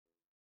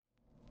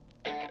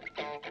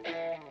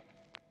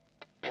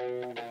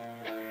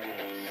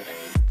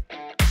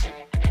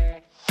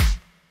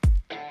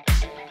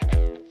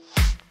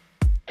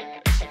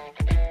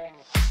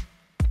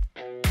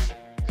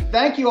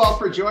Thank you all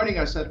for joining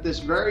us at this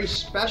very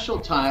special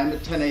time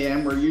at 10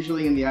 a.m. We're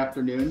usually in the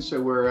afternoon,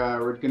 so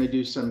we're going to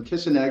do some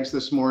kiss and eggs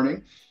this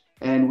morning.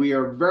 And we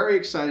are very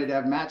excited to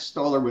have Matt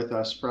Stoller with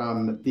us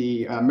from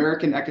the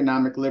American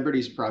Economic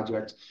Liberties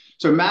Project.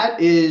 So Matt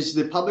is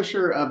the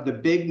publisher of the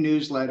Big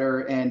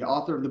newsletter and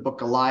author of the book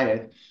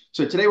Goliath.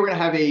 So today we're going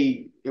to have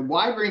a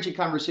wide-ranging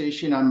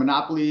conversation on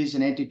monopolies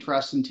and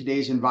antitrust in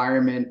today's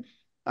environment.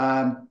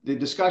 The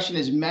discussion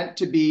is meant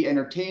to be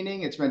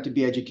entertaining. It's meant to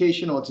be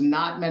educational. It's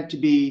not meant to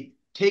be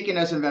taken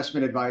as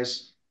investment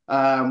advice.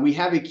 We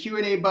have a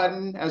Q&A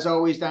button, as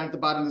always, down at the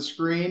bottom of the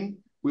screen.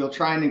 We'll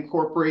try and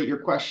incorporate your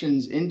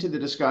questions into the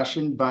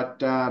discussion.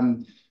 But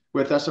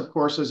with us, of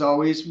course, as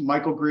always,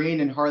 Michael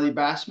Green and Harley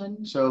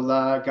Bassman. So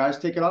guys,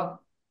 take it off.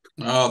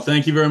 Oh,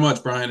 thank you very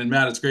much, Brian and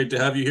Matt. It's great to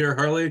have you here,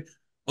 Harley.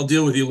 I'll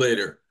deal with you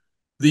later.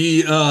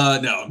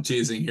 No, I'm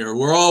teasing here.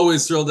 We're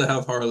always thrilled to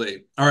have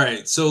Harley. All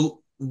right, so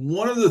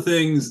one of the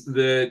things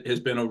that has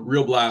been a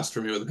real blast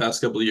for me over the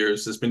past couple of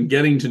years has been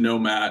getting to know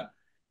Matt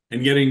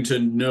and getting to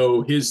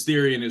know his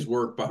theory and his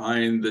work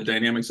behind the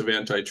dynamics of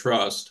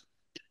antitrust.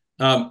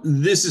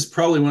 This is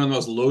probably one of the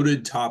most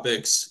loaded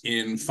topics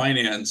in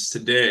finance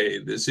today.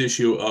 This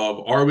issue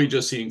of, are we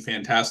just seeing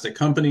fantastic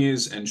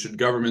companies and should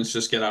governments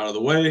just get out of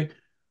the way?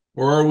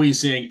 Or are we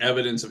seeing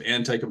evidence of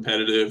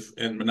anti-competitive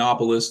and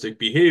monopolistic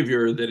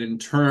behavior that in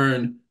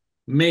turn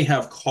may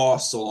have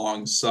costs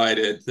alongside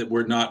it that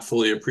we're not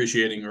fully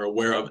appreciating or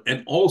aware of?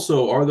 And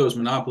also, are those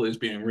monopolies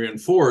being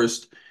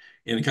reinforced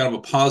in kind of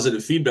a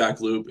positive feedback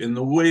loop in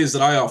the ways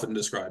that I often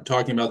describe,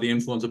 talking about the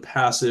influence of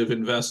passive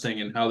investing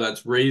and how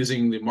that's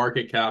raising the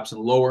market caps and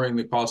lowering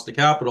the cost of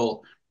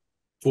capital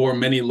for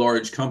many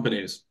large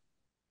companies?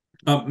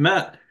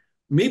 Matt,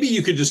 maybe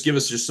you could just give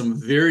us just some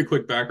very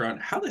quick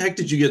background. How the heck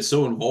did you get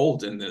so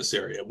involved in this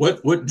area?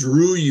 What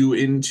drew you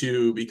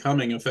into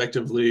becoming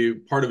effectively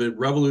part of a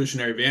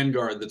revolutionary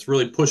vanguard that's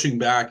really pushing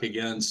back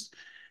against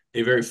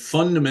a very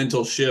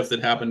fundamental shift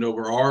that happened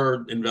over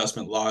our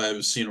investment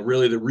lives,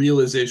 really the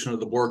realization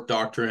of the Bork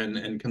doctrine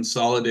and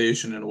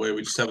consolidation in a way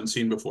we just haven't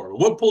seen before.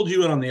 What pulled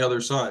you in on the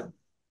other side?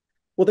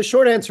 Well, the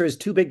short answer is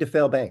too big to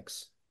fail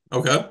banks.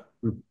 Okay.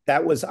 I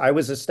was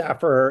a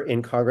staffer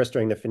in Congress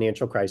during the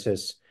financial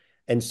crisis.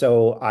 And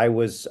so I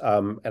worked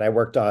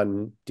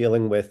on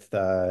dealing with,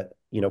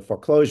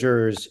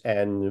 foreclosures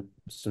and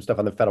some stuff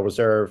on the Federal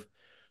Reserve.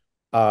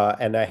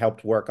 And I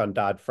helped work on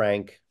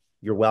Dodd-Frank.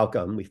 You're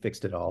welcome. We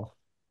fixed it all.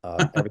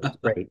 Everything's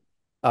great.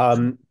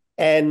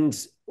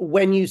 And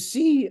when you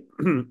see,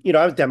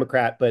 I was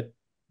Democrat, but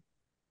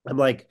I'm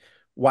like,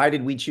 why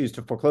did we choose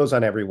to foreclose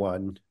on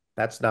everyone?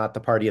 That's not the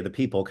party of the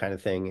people kind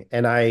of thing.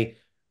 And I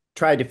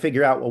tried to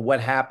figure out, well,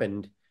 what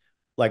happened?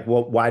 Like,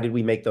 well, why did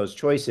we make those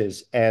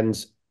choices? And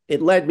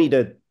it led me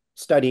to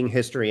studying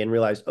history and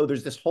realize, oh,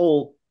 there's this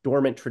whole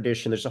dormant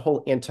tradition. There's a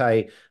whole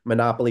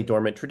anti-monopoly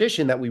dormant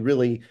tradition that we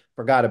really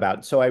forgot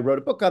about. So I wrote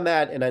a book on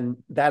that, and then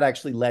that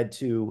actually led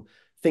to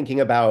thinking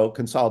about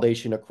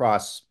consolidation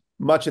across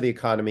much of the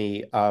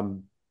economy.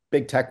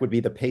 Big tech would be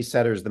the pace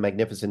setters, the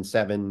Magnificent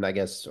Seven, I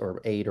guess, or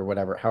eight or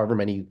whatever, however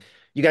many.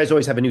 You guys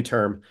always have a new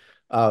term.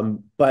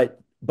 But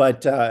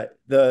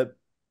the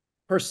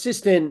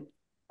persistent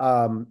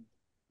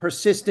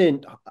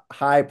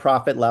high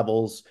profit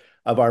levels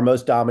of our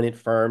most dominant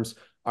firms.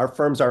 Our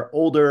firms are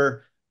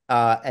older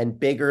and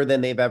bigger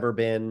than they've ever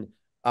been.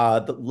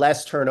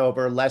 Less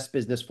turnover, less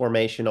business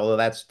formation, although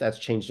that's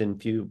changed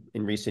in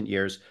recent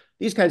years.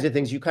 These kinds of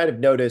things you kind of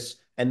notice,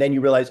 and then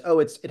you realize, oh,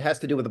 it has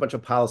to do with a bunch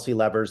of policy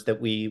levers that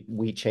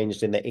we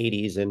changed in the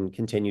 80s and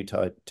continue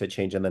to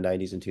change in the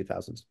 90s and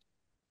 2000s.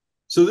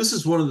 So this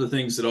is one of the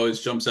things that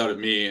always jumps out at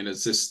me, and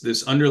it's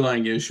this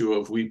underlying issue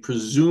of we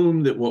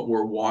presume that what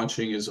we're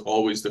watching is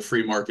always the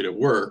free market at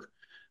work,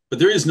 but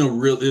there's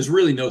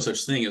really no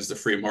such thing as the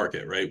free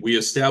market, right? We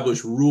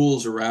establish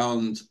rules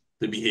around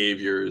the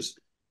behaviors,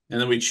 and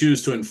then we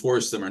choose to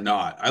enforce them or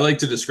not. I like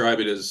to describe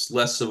it as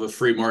less of a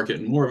free market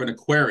and more of an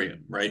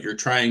aquarium, right? You're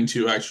trying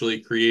to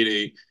actually create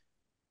a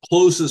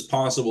closest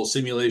possible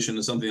simulation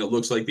of something that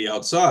looks like the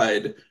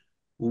outside,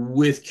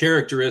 with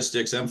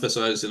characteristics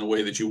emphasized in a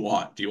way that you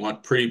want. Do you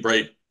want pretty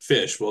bright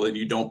fish? Well, then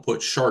you don't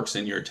put sharks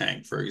in your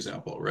tank, for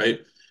example,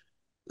 right?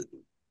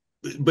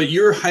 But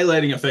you're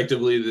highlighting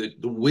effectively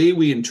that the way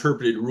we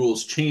interpreted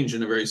rules changed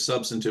in a very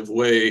substantive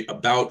way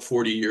about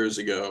 40 years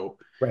ago,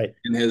 right,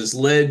 and has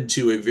led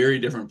to a very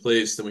different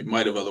place than we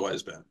might have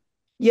otherwise been.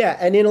 Yeah,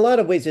 and in a lot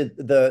of ways,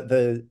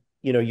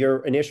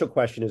 your initial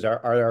question is,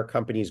 are our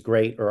companies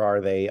great, or are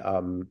they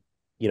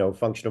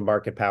function of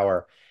market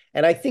power?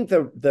 And I think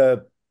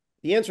the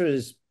answer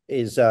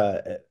is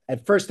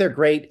at first they're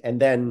great,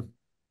 and then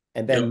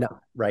Yep.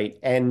 not, right?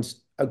 And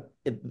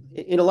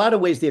in a lot of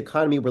ways, the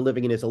economy we're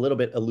living in is a little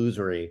bit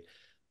illusory.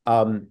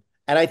 And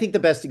I think the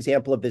best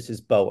example of this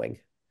is Boeing,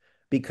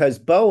 because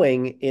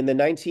Boeing in the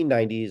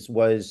 1990s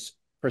was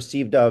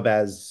perceived of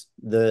as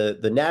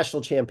the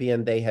national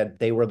champion.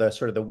 They were the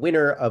sort of the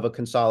winner of a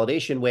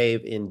consolidation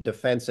wave in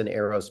defense and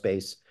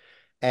aerospace.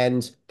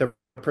 And the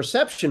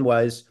perception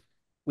was,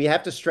 we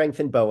have to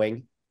strengthen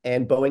Boeing.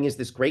 And Boeing is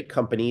this great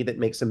company that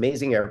makes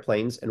amazing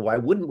airplanes. And why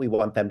wouldn't we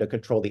want them to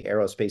control the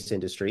aerospace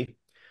industry?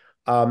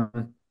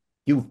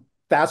 You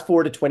fast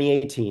forward to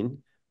 2018,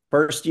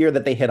 first year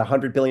that they hit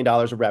 $100 billion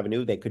of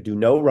revenue. They could do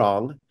no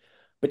wrong.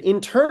 But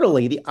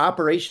internally, the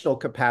operational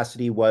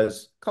capacity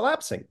was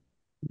collapsing.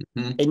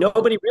 Mhm. And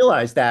nobody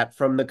realized that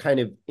from the kind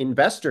of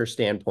investor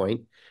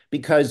standpoint,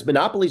 because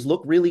monopolies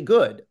look really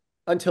good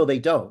until they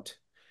don't.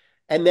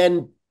 And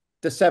then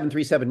the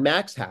 737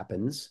 MAX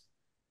happens,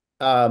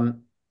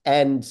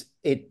 and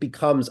it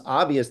becomes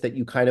obvious that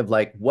you kind of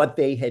like what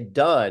they had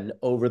done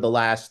over the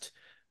last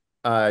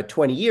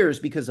 20 years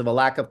because of a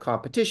lack of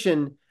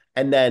competition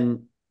and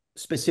then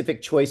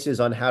specific choices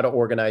on how to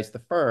organize the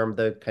firm,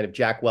 the kind of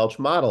Jack Welch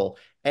model,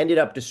 ended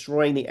up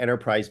destroying the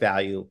enterprise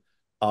value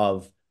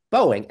of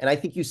Boeing. And I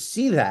think you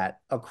see that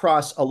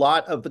across a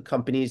lot of the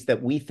companies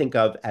that we think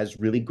of as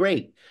really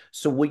great.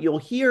 So what you'll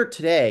hear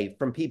today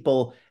from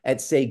people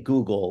at, say,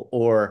 Google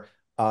or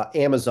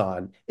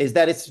Amazon is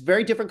that it's a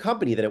very different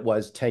company than it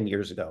was 10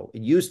 years ago.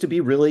 It used to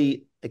be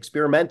really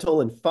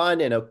experimental and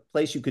fun and a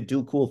place you could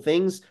do cool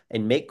things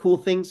and make cool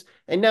things.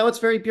 And now it's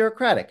very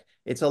bureaucratic.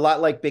 It's a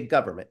lot like big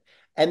government.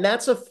 And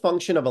that's a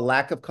function of a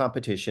lack of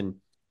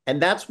competition.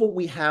 And that's what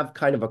we have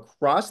kind of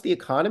across the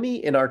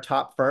economy in our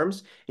top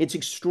firms. It's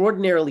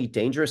extraordinarily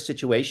dangerous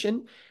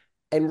situation.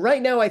 And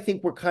right now, I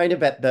think we're kind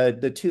of at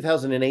the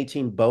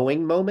 2018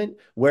 Boeing moment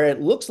where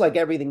it looks like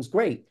everything's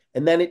great.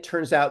 And then it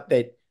turns out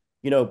that,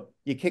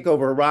 you kick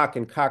over a rock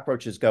and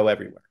cockroaches go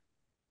everywhere.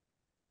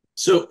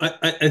 So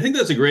I think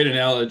that's a great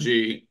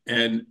analogy,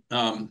 and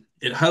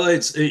it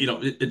highlights,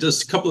 it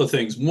does a couple of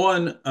things.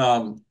 One,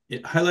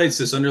 it highlights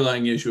this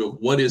underlying issue of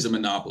what is a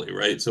monopoly,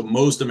 right? So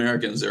most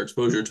Americans, their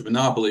exposure to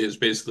monopoly is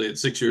basically at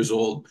 6 years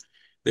old,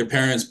 their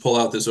parents pull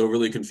out this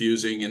overly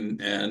confusing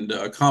and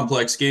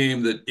complex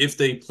game that if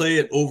they play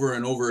it over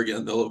and over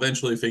again, they'll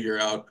eventually figure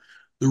out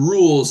the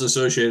rules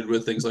associated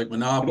with things like You make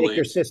your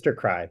Monopoly. sister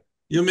cry.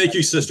 You'll make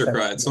your sister That's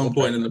cry at some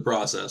point in the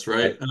process,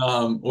 right?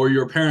 right. Or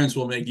your parents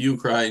will make you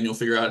cry, and you'll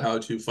figure out how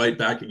to fight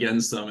back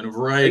against them in a Are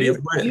variety you, of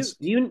do you, ways.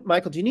 do you,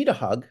 Michael, do you need a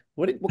hug?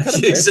 What kind of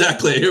parent?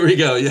 Exactly. Here we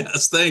go.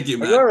 Yes, thank you,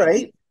 Are you Matt. all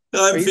right?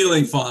 I'm Are you,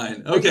 feeling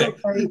fine. are you Okay,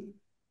 okay?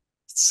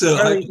 so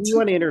Harley, do you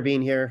want to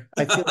intervene here?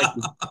 I feel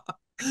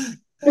like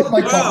Let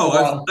Mike talk for a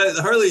wow, while.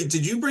 Harley,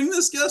 did you bring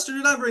this guest or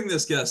did I bring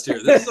this guest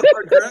here? This is a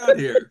hard crowd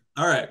here.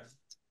 All right.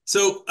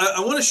 So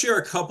I want to share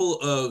a couple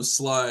of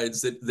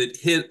slides that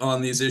hit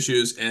on these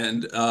issues,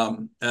 and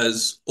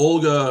as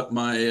Olga,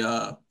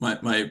 my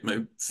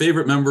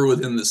favorite member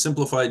within the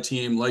Simplified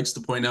team, likes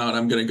to point out,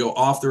 I'm going to go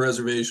off the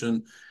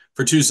reservation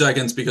for 2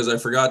 seconds because I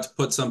forgot to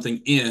put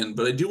something in,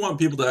 but I do want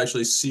people to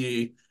actually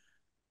see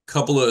a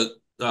couple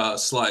of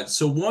slides.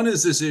 So one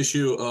is this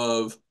issue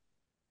of,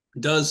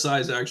 does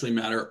size actually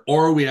matter?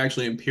 Or are we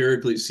actually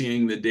empirically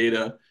seeing the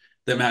data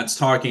that Matt's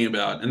talking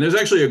about? And there's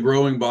actually a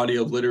growing body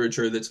of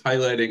literature that's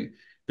highlighting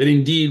that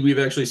indeed we've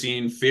actually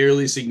seen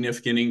fairly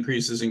significant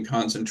increases in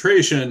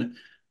concentration.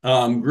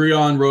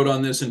 Grion wrote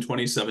on this in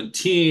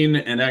 2017,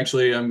 and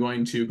actually I'm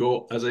going to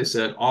go, as I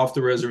said, off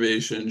the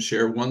reservation,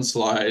 share one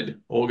slide.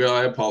 Olga,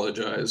 I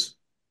apologize.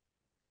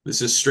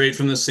 This is straight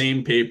from the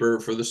same paper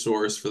for the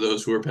source for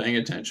those who are paying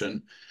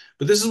attention.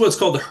 But this is what's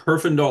called the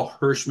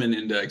Herfindahl-Hirschman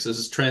Index. This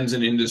is trends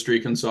in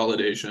industry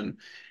consolidation.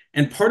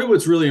 And part of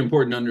what's really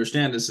important to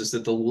understand is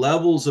that the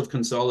levels of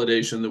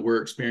consolidation that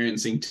we're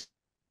experiencing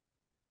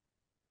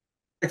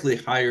directly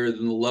higher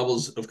than the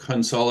levels of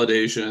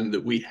consolidation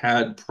that we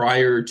had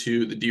prior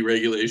to the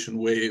deregulation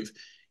wave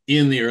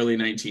in the early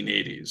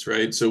 1980s,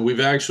 right? So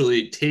we've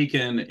actually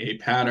taken a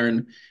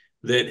pattern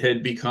that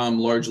had become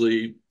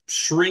largely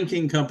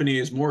shrinking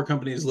companies, more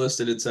companies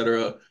listed, et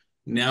cetera.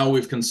 Now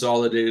we've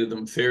consolidated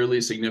them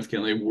fairly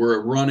significantly.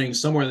 We're running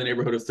somewhere in the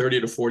neighborhood of 30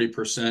 to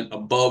 40%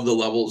 above the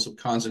levels of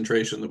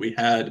concentration that we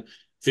had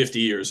 50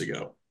 years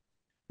ago.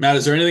 Matt,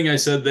 is there anything I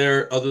said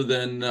there other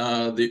than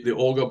the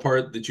Olga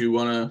part that you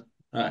want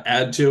to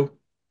add to?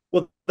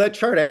 Well, that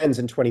chart ends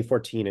in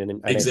 2014,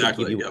 and I think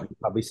Exactly. you Yep.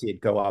 probably see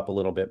it go up a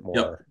little bit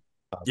Yep. more.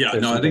 Yeah.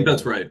 There's No, some I think data.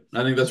 that's right.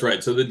 I think that's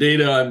right. So the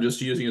data I'm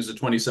just using is the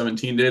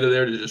 2017 data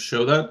there to just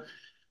show that.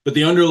 But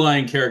the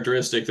underlying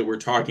characteristic that we're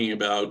talking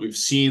about, we've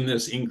seen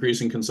this increase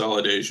in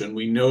consolidation.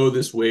 We know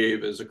this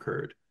wave has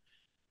occurred.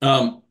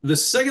 The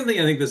second thing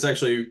I think that's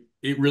actually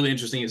really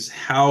interesting is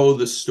how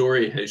the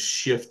story has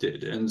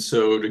shifted. And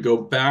so to go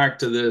back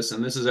to this,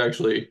 and this is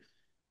actually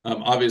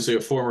obviously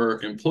a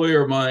former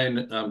employer of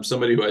mine,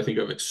 somebody who I think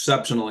of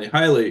exceptionally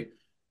highly.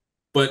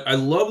 But I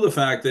love the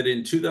fact that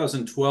in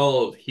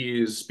 2012,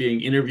 he's being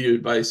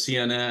interviewed by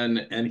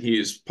CNN and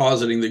he's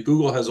positing that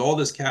Google has all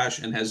this cash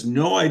and has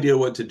no idea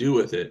what to do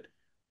with it.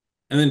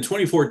 And then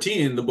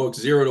 2014, the book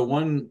Zero to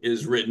One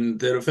is written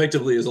that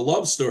effectively is a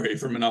love story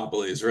for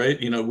monopolies, right?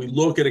 We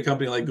look at a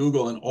company like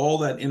Google and all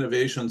that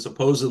innovation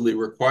supposedly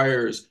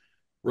requires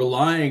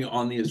relying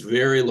on these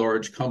very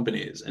large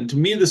companies. And to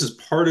me, this is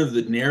part of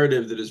the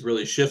narrative that has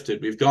really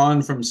shifted. We've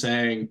gone from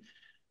saying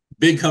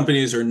big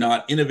companies are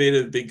not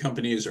innovative, big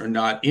companies are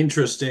not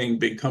interesting,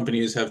 big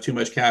companies have too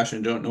much cash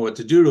and don't know what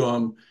to do to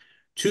them,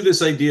 to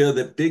this idea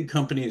that big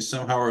companies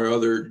somehow or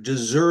other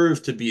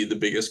deserve to be the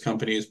biggest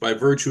companies by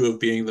virtue of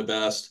being the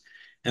best,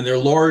 and their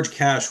large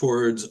cash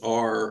hoards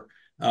are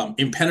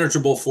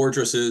impenetrable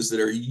fortresses that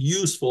are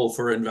useful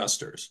for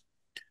investors.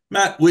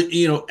 Matt,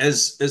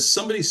 as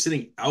somebody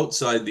sitting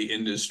outside the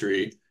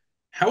industry,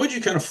 how would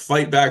you kind of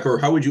fight back, or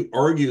how would you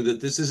argue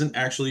that this isn't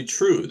actually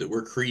true, that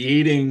we're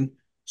creating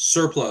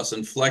surplus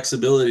and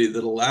flexibility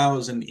that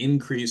allows an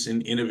increase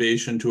in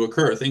innovation to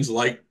occur? Things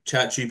like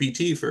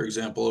ChatGPT, for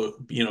example,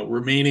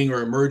 remaining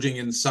or emerging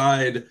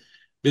inside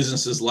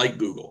businesses like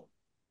Google.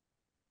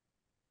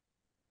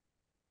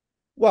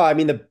 Well, I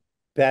mean, the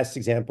best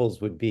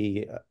examples would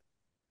be,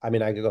 I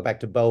mean, I could go back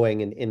to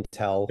Boeing and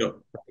Intel, Yep.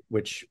 right,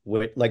 which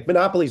would like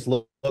monopolies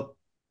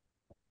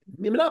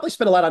monopolies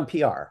spend a lot on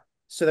PR.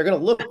 So they're going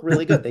to look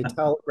really good. They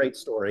tell a great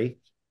story,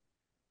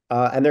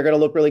 and they're going to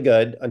look really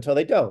good until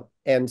they don't.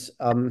 And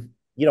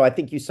I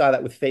think you saw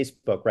that with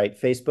Facebook, right?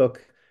 Facebook,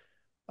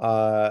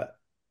 uh,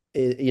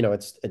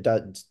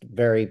 it's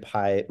very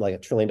high, like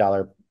 $1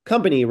 trillion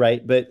company,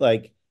 right? But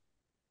like,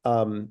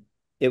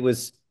 it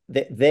was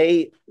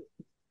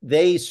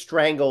they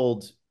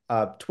strangled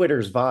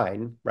Twitter's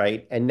Vine,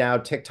 right? And now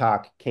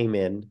TikTok came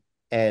in,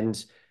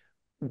 and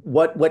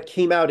what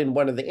came out in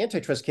one of the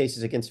antitrust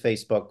cases against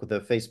Facebook, with the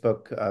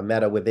Facebook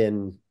Meta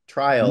within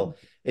trial,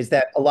 is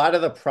that a lot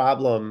of the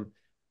problem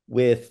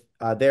with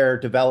their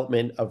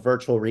development of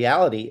virtual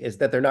reality is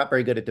that they're not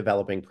very good at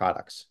developing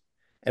products.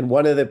 And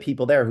one of the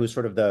people there, who's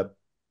sort of the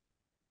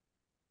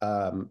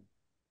um,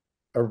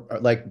 or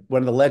like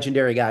one of the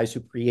legendary guys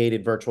who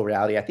created virtual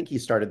reality, I think he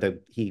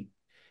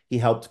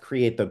helped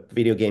create the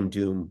video game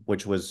Doom,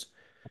 which was,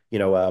 you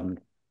know,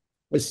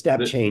 a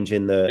step change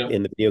in the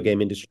Yep. video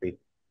game industry.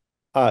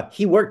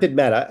 He worked at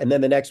Meta, and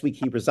then the next week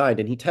he resigned,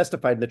 and he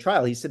testified in the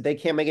trial. He said they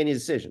can't make any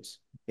decisions;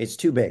 it's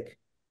too big.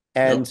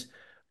 Yep.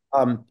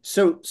 And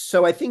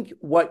so I think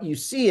what you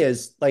see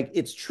is, like,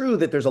 it's true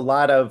that there's a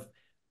lot of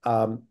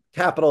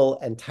capital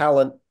and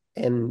talent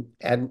and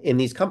in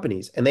these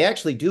companies, and they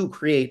actually do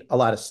create a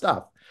lot of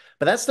stuff.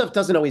 But that stuff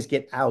doesn't always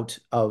get out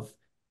of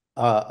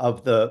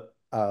the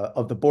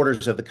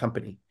borders of the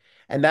company,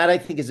 and that I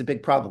think is a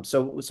big problem.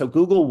 So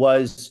Google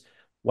was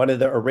one of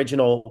the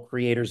original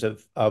creators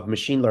of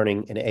machine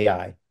learning and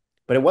AI,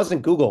 but it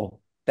wasn't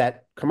Google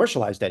that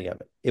commercialized any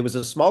of it. It was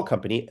a small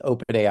company,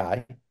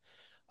 OpenAI,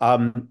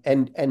 and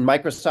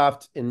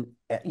Microsoft, and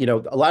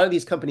a lot of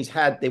these companies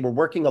they were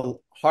working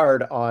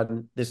hard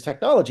on this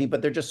technology,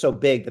 but they're just so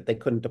big that they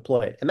couldn't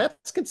deploy it. And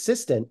that's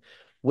consistent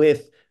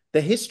with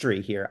the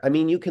history here. I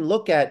mean, you can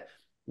look at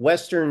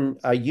Western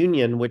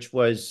Union, which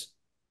was,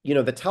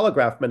 the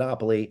telegraph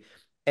monopoly,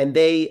 and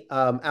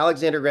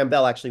Alexander Graham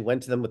Bell actually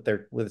went to them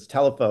with his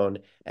telephone,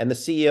 and the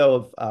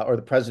CEO or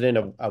the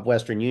president of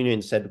Western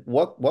Union said,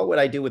 "What would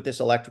I do with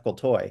this electrical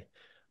toy?"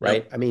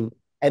 Right? Yep. I mean,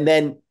 and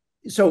then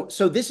so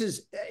this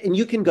is, and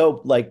you can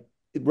go like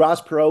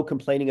Ross Perot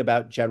complaining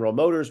about General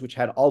Motors, which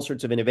had all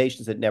sorts of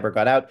innovations that never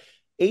got out.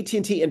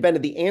 AT&T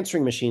invented the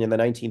answering machine in the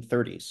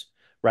 1930s,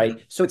 right?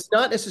 Yep. So it's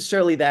not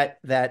necessarily that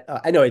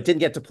I know it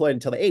didn't get deployed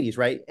until the 80s,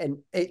 right? And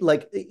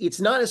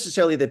it's not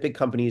necessarily that big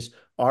companies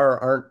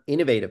aren't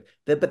innovative,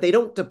 but they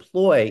don't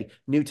deploy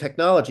new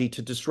technology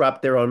to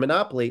disrupt their own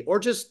monopoly, or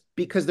just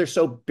because they're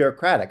so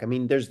bureaucratic. I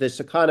mean, there's this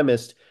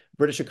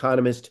British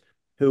economist,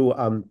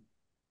 who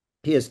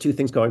he has two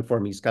things going for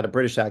him. He's got a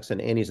British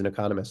accent and he's an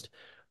economist.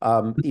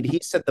 He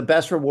said the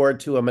best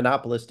reward to a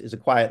monopolist is a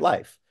quiet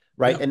life,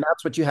 right? Yep. And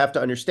that's what you have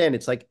to understand.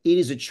 It's like it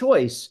is a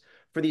choice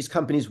for these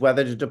companies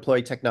whether to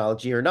deploy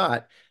technology or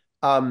not.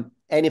 And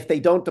if they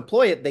don't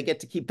deploy it, they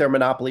get to keep their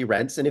monopoly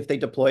rents. And if they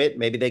deploy it,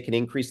 maybe they can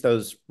increase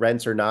those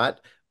rents or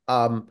not.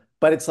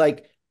 But it's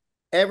like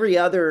every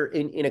other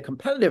in a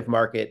competitive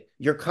market,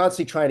 you're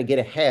constantly trying to get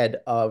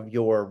ahead of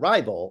your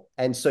rival.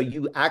 And so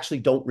you actually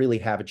don't really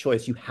have a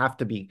choice. You have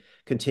to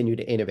continue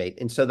to innovate.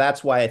 And so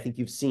that's why I think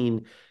you've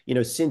seen,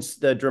 since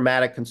the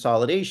dramatic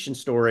consolidation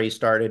story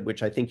started,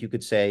 which I think you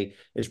could say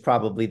is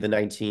probably the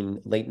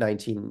late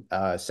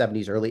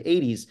 1970s, early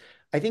 80s,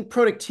 I think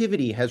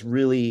productivity has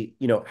really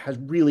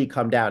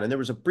come down. And there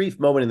was a brief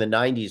moment in the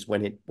 90s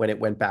when it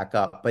went back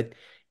up, but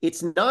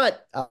it's not,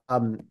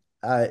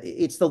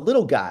 it's the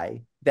little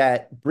guy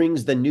that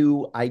brings the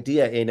new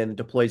idea in and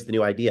deploys the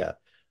new idea.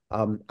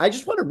 I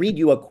just want to read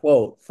you a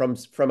quote from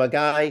a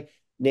guy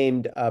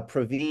named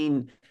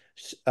Praveen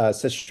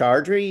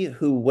Seshadri,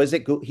 who was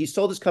at Google. He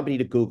sold his company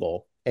to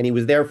Google, and he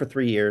was there for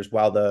 3 years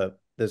while the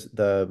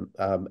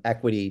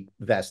equity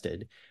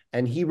vested.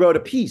 And he wrote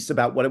a piece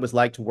about what it was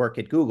like to work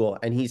at Google.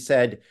 And he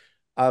said,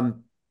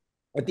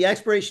 at the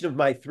expiration of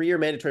my 3-year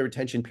mandatory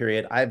retention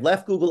period, I have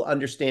left Google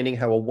understanding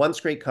how a once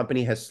great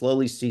company has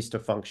slowly ceased to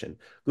function.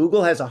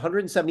 Google has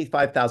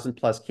 175,000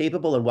 plus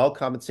capable and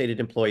well-compensated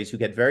employees who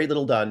get very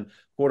little done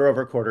quarter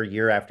over quarter,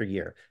 year after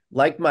year.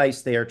 Like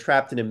mice, they are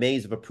trapped in a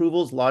maze of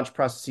approvals, launch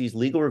processes,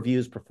 legal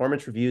reviews,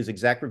 performance reviews,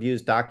 exec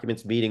reviews,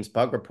 documents, meetings,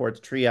 bug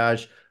reports,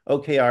 triage,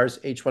 OKRs,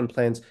 H1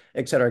 plans,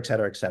 et cetera, et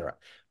cetera, et cetera.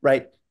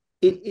 Right?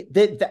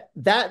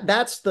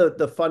 That's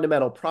the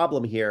fundamental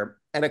problem here.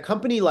 And a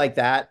company like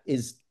that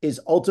is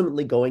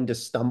ultimately going to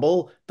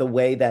stumble the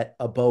way that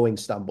a Boeing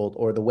stumbled,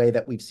 or the way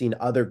that we've seen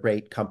other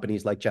great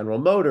companies like General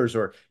Motors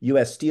or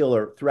US Steel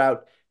or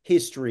throughout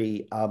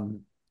history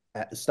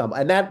stumble.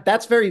 And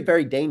that's very,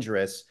 very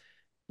dangerous.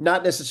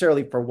 Not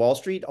necessarily for Wall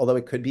Street, although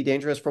it could be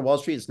dangerous for Wall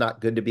Street. It's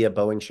not good to be a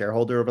Boeing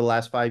shareholder over the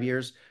last 5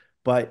 years,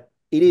 but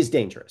it is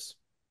dangerous.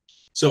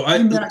 So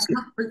Hey, Matt,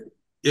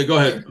 yeah, go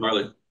ahead,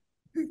 Harley.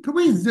 can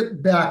we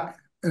zip back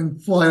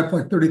and fly up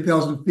like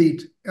 30,000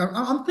 feet?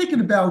 I'm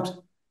thinking about,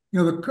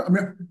 I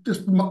mean,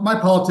 just my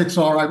politics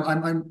are,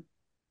 I'm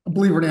a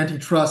believer in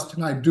antitrust,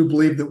 and I do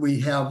believe that we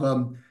have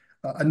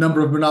a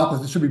number of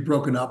monopolies that should be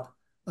broken up.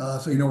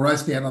 So you know where I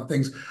stand on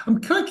things. I'm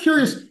kind of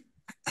curious,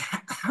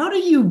 how do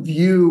you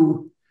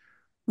view,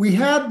 we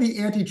had the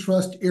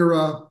antitrust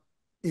era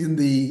in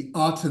the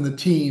aughts and the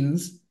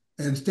teens,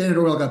 and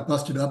Standard Oil got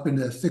busted up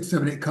into 6,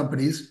 7, 8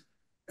 companies.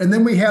 And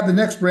then we had the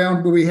next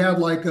round where we had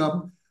like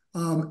AT&T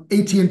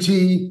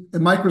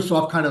and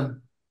Microsoft kind of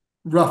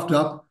roughed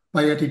up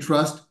by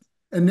antitrust.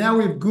 And now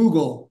we have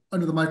Google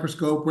under the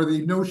microscope, where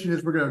the notion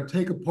is we're going to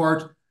take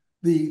apart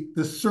the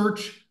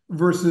search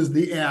versus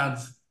the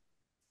ads,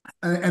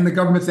 and the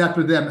government's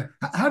after them.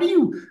 How do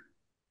you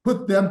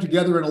put them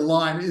together in a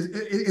line?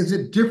 Is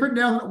it different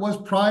now than it was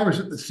prior? Is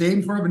it the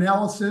same sort of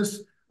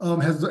analysis?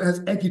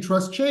 Has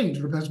antitrust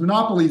changed? Or has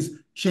monopolies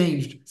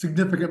changed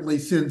significantly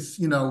since,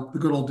 the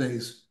good old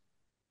days?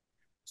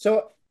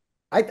 So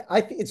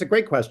I think it's a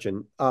great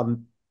question.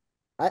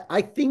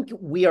 I think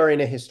we are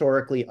in a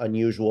historically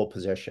unusual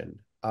position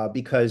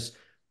because,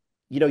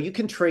 you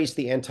can trace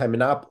the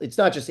anti-monopoly. It's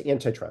not just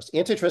antitrust.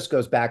 Antitrust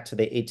goes back to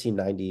the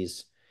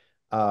 1890s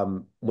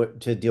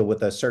to deal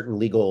with a certain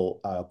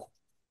legal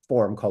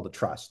form called a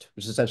trust,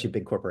 which is essentially a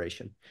big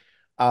corporation.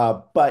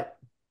 But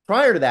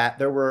prior to that,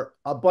 there were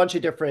a bunch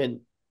of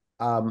different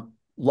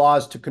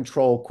laws to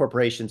control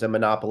corporations and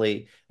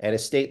monopoly at a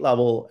state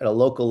level, at a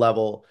local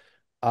level.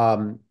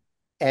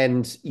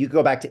 And you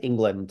go back to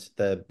England,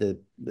 the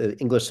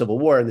English Civil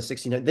War in the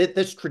 1600s.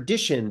 This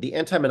tradition, the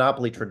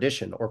anti-monopoly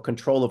tradition or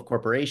control of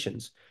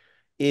corporations,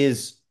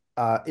 is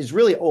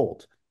really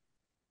old.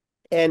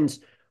 And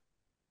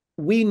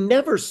we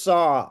never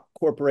saw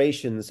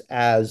corporations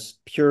as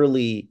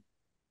purely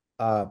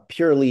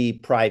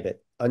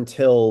private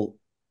until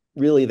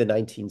really the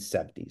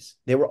 1970s.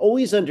 They were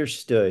always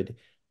understood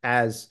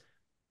as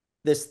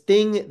this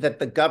thing that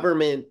the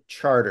government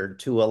chartered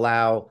to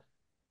allow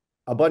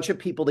a bunch of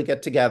people to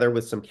get together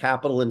with some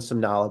capital and some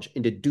knowledge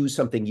and to do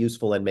something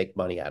useful and make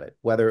money at it.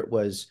 Whether it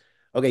was,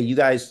 okay, you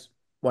guys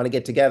want to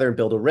get together and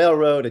build a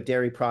railroad, a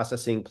dairy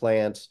processing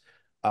plant,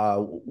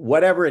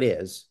 whatever it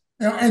is.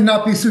 And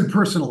not be sued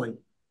personally.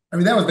 I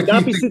mean, that was the key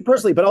not be thing. sued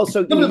personally, but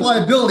also limited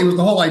liability was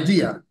the whole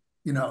idea,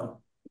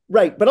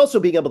 Right, but also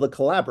being able to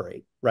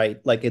collaborate, right?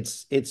 Like but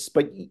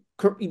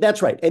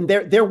that's right. And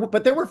there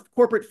were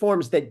corporate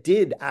forms that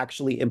did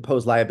actually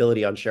impose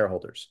liability on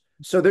shareholders.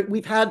 So that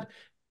we've had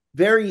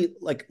very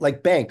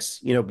like banks,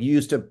 you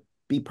used to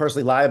be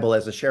personally liable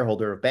as a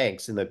shareholder of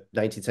banks in the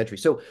 19th century.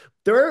 So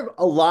there are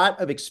a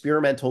lot of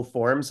experimental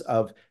forms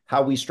of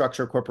how we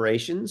structure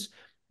corporations.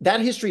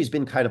 That history has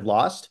been kind of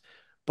lost,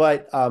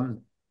 but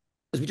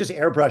as we just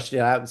airbrushed it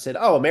out and said,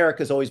 oh,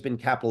 America's always been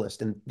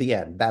capitalist in the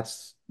end.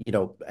 That's,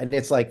 and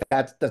it's like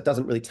that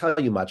doesn't really tell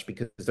you much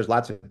because there's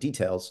lots of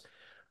details.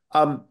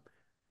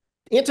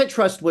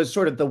 Antitrust was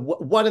sort of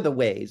one of the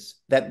ways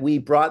that we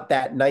brought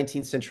that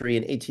 19th century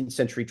and 18th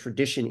century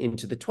tradition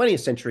into the 20th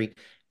century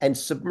and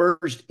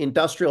submerged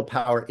industrial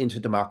power into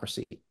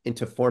democracy,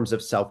 into forms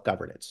of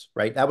self-governance,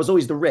 right? That was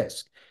always the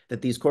risk,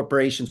 that these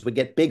corporations would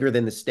get bigger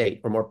than the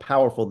state or more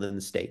powerful than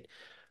the state.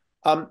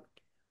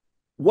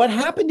 What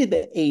happened in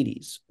the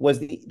 80s was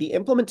the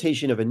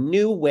implementation of a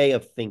new way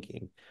of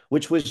thinking,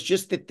 which was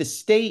just that the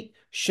state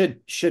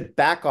should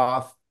back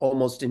off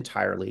almost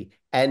entirely.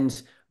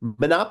 And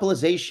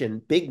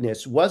monopolization,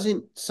 bigness,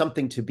 wasn't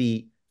something to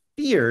be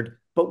feared,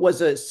 but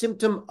was a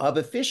symptom of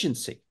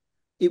efficiency.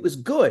 It was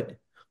good,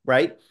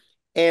 right?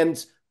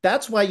 And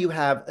that's why you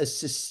have a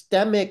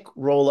systemic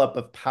roll-up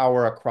of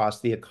power across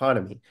the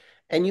economy.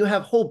 And you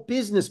have whole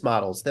business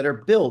models that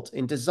are built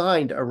and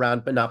designed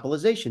around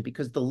monopolization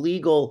because the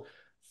legal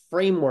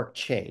framework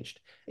changed.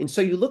 And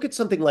so you look at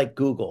something like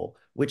Google,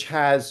 which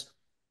has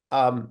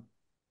 9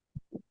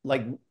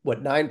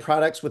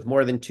 products with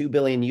more than 2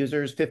 billion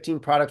users, 15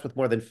 products with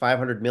more than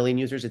 500 million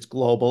users. It's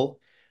global.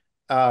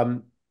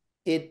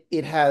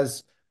 It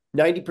has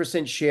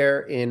 90% share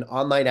in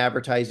online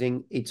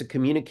advertising. It's a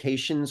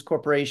communications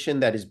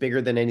corporation that is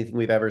bigger than anything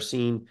we've ever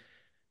seen.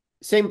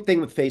 Same thing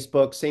with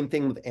Facebook, same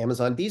thing with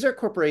Amazon. These are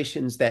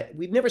corporations that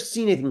we've never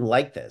seen anything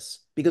like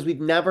this because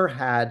we've never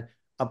had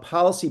a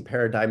policy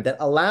paradigm that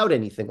allowed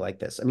anything like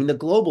this. I mean, the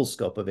global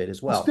scope of it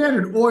as well.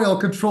 Standard Oil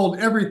controlled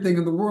everything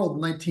in the world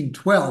in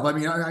 1912. I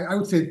mean, I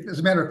would say, as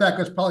a matter of fact,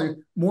 that's probably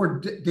more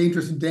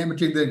dangerous and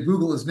damaging than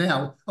Google is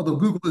now, although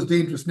Google is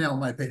dangerous now, in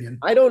my opinion.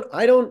 I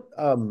don't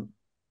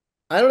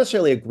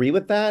necessarily agree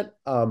with that.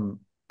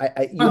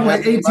 By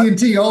the way,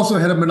 AT&T also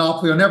had a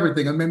monopoly on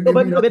everything. I mean, no,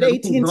 but, you no, know,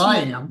 but than I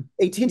am.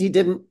 AT&T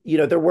didn't,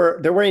 there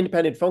were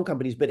independent phone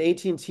companies, but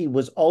AT&T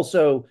was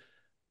also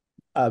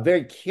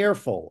very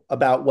careful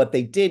about what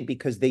they did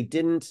because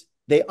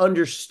they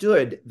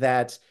understood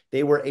that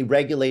they were a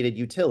regulated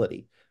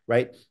utility,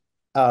 right?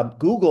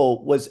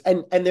 Google was,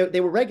 and they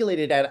were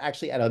regulated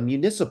actually at a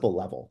municipal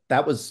level.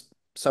 That was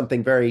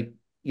something very,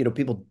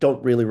 people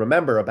don't really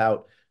remember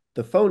about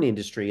the phone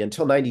industry.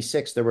 Until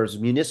 96, there was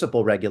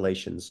municipal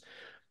regulations.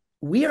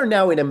 We are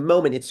now in a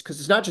moment, it's because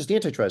it's not just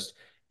antitrust,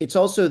 it's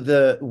also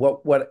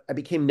what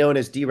became known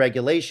as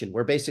deregulation,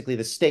 where basically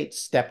the state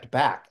stepped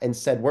back and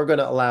said, we're going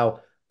to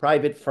allow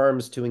private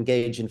firms to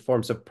engage in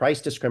forms of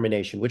price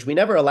discrimination, which we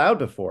never allowed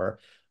before,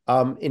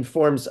 in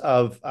forms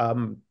of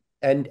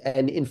and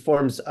in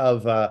forms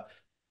of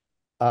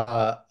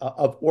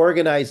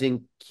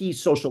organizing key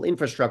social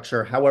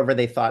infrastructure, however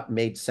they thought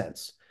made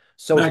sense.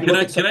 So Matt,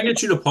 can I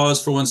get you to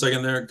pause for 1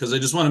 second there? Because I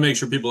just want to make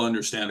sure people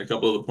understand a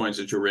couple of the points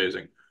that you're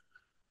raising.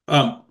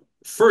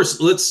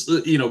 First, let's,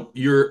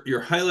 you're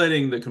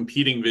highlighting the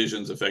competing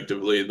visions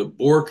effectively. The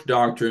Bork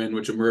doctrine,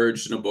 which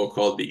emerged in a book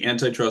called The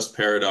Antitrust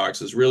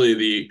Paradox, is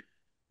really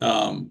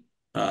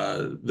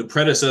the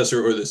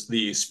predecessor or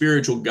the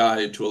spiritual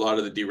guide to a lot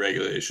of the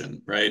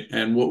deregulation, right?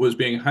 And what was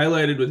being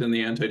highlighted within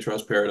the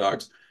antitrust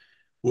paradox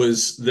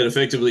was that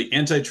effectively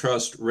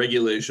antitrust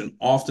regulation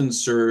often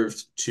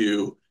served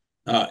to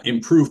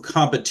improve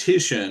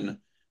competition,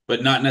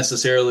 but not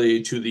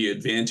necessarily to the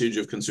advantage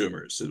of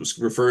consumers. It was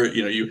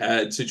you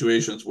had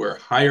situations where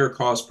higher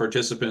cost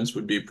participants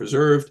would be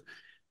preserved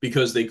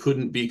because they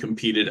couldn't be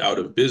competed out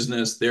of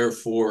business.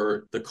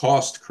 Therefore, the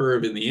cost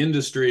curve in the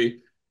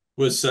industry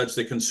was such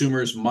that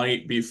consumers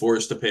might be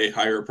forced to pay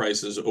higher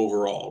prices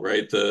overall,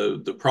 right?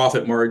 The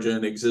profit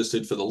margin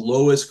existed for the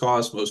lowest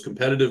cost, most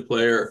competitive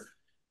player,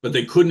 but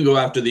they couldn't go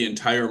after the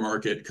entire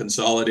market,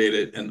 consolidate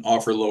it, and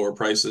offer lower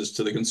prices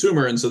to the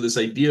consumer. And so this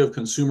idea of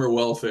consumer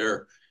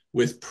welfare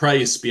with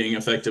price being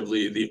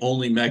effectively the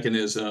only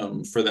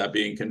mechanism for that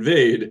being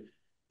conveyed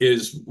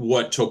is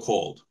what took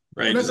hold,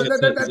 right? That's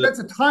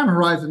a time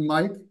horizon,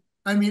 Mike.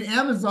 I mean,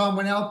 Amazon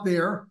went out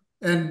there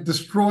and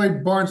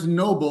destroyed Barnes and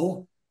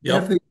Noble. Yep.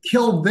 And if they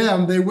killed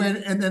them, they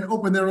went and then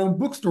opened their own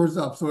bookstores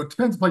up. So it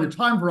depends upon your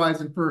time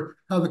horizon for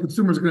how the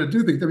consumer is going to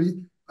do things. I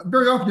mean,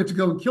 very often you have to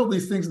go and kill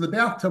these things in the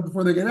bathtub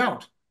before they get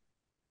out.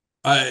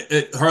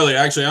 Harley,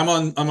 actually, I'm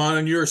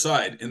on your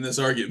side in this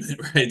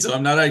argument, right? So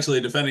I'm not actually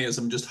defending this.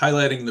 I'm just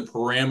highlighting the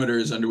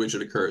parameters under which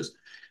it occurs.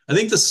 I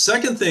think the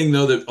second thing,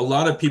 though, that a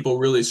lot of people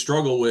really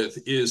struggle with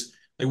is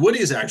like, what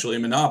is actually a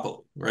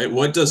monopoly, right?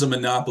 What does a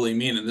monopoly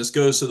mean? And this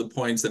goes to the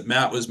points that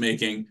Matt was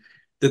making,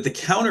 that the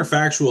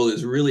counterfactual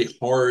is really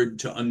hard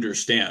to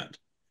understand,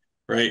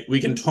 right?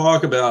 We can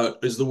talk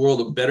about, is the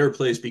world a better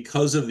place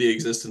because of the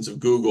existence of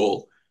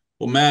Google?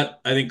 Well, Matt,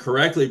 I think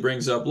correctly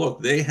brings up,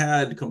 look, they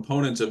had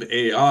components of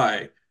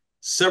AI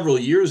several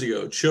years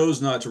ago,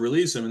 chose not to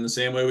release them in the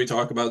same way we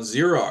talk about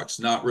Xerox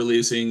not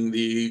releasing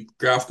the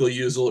graphical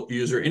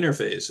user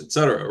interface, et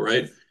cetera,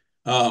 right?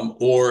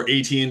 Or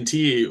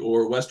AT&T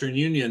or Western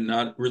Union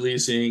not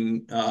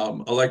releasing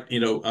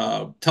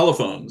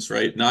telephones,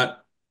 right? Not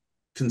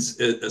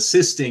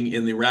assisting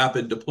in the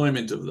rapid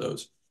deployment of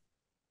those.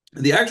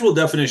 The actual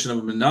definition of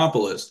a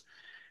monopolist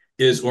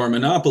or a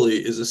monopoly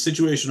is a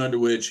situation under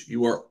which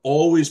you are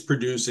always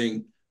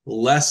producing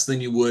less than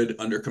you would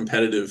under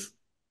competitive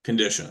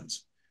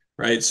conditions,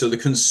 right? So the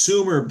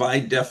consumer, by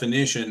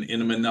definition, in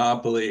a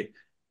monopoly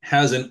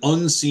has an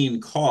unseen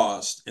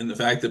cost in the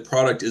fact that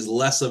product is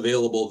less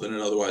available than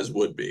it otherwise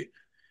would be,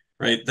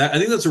 right? I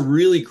think that's a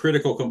really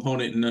critical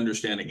component in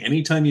understanding.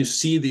 Anytime you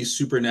see these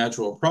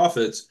supernatural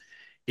profits,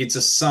 it's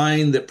a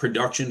sign that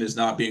production is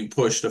not being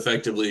pushed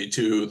effectively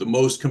to the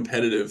most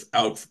competitive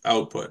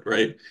output,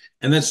 right?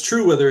 And that's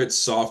true whether it's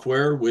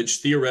software, which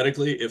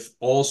theoretically, if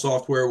all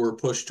software were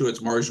pushed to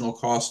its marginal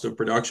cost of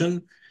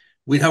production,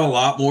 we'd have a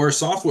lot more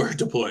software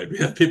deployed. We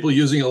have people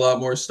using a lot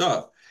more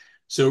stuff.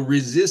 So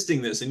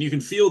resisting this, and you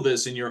can feel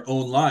this in your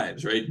own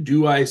lives, right?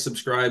 Do I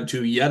subscribe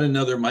to yet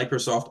another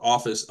Microsoft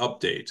Office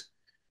update,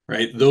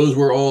 right? Those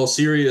were all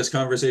serious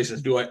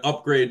conversations. Do I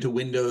upgrade to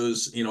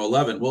Windows,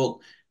 11?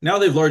 Well, now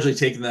they've largely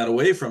taken that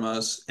away from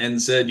us and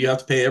said you have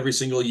to pay every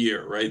single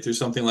year, right? Through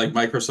something like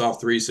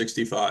Microsoft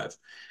 365.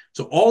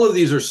 So all of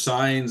these are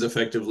signs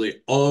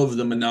effectively of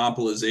the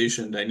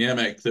monopolization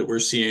dynamic that we're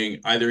seeing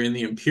either in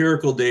the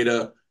empirical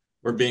data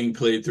or being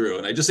played through.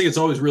 And I just think it's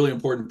always really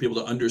important for people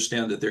to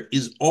understand that there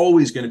is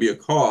always going to be a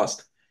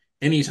cost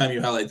anytime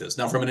you highlight this.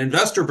 Now, from an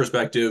investor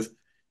perspective,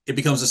 it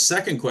becomes a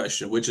second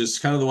question, which is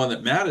kind of the one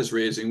that Matt is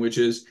raising, which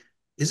is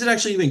it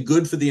actually even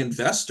good for the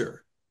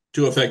investor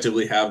to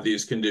effectively have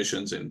these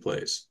conditions in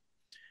place?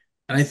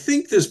 And I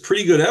think there's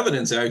pretty good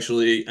evidence,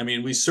 actually. I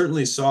mean, we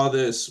certainly saw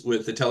this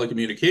with the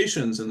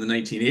telecommunications in the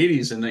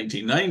 1980s and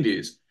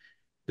 1990s,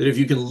 that if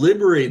you can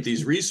liberate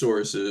these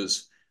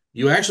resources,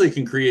 you actually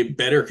can create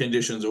better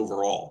conditions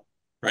overall,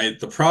 right?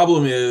 The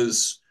problem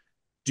is,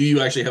 do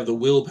you actually have the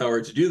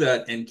willpower to do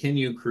that? And can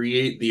you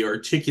create the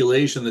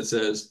articulation that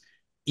says,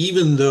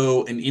 even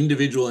though an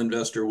individual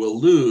investor will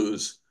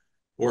lose,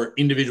 or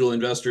individual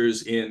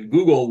investors in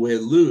Google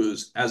will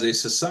lose, as a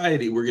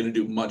society, we're going to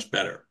do much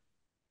better.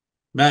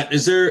 Matt,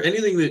 is there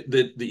anything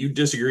that you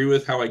disagree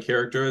with how I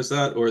characterize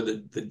that, or the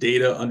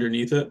data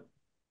underneath it?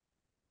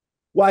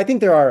 Well, I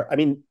think there are, I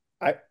mean,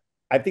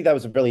 I think that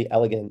was a really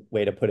elegant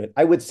way to put it.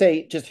 I would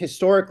say just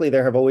historically,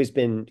 there have always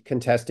been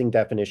contesting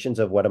definitions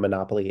of what a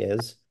monopoly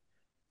is.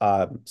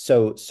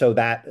 So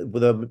that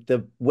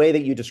the way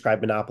that you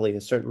describe monopoly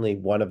is certainly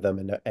one of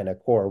them, and a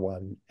core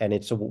one. And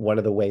it's one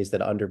of the ways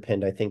that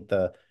underpinned, I think,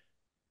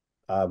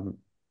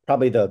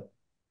 probably the,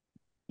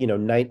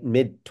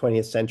 mid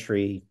 20th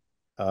century,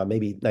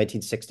 maybe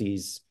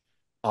 1960s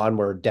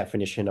onward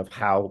definition of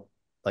how,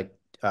 like,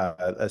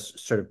 a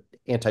sort of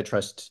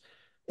antitrust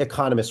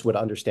economists would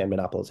understand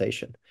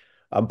monopolization.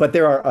 But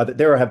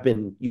there have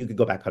been, you could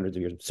go back hundreds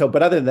of years. So,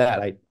 but other than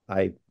that,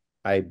 I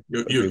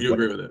you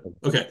agree with it.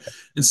 Okay.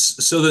 And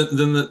so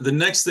then the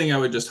next thing I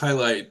would just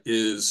highlight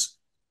is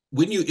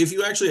if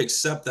you actually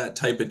accept that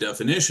type of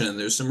definition,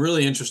 there's some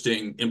really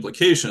interesting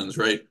implications,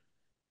 right?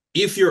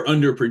 If you're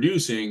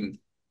underproducing,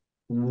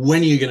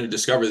 when are you going to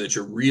discover that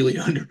you're really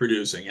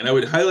underproducing? And I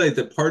would highlight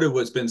that part of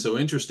what's been so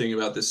interesting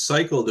about this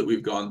cycle that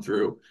we've gone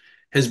through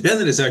has been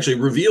that it's actually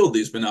revealed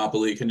these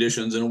monopoly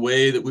conditions in a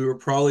way that we were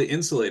probably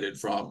insulated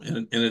from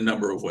in a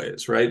number of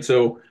ways, right?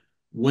 So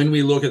when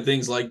we look at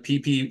things like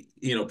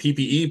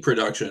PPE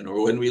production,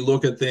 or when we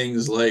look at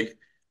things like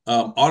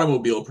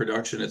automobile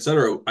production, et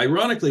cetera,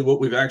 ironically, what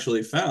we've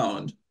actually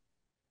found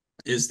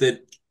is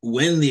that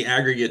when the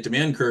aggregate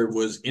demand curve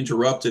was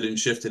interrupted and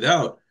shifted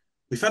out,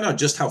 we found out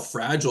just how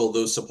fragile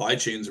those supply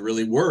chains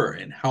really were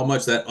and how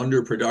much that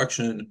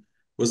underproduction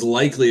was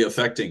likely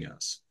affecting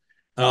us.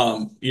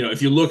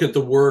 If you look at the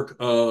work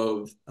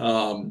of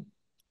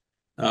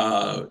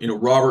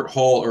Robert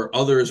Hall or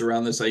others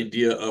around this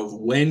idea of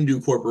when do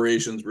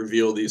corporations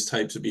reveal these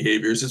types of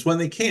behaviors, it's when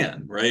they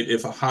can, right?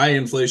 If a high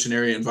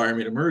inflationary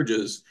environment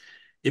emerges,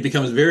 it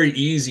becomes very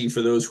easy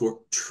for those who are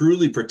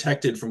truly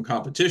protected from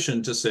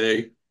competition to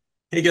say,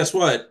 hey, guess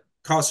what?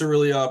 Costs are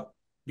really up.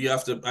 I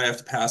have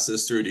to pass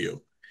this through to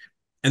you.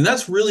 And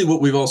that's really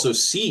what we've also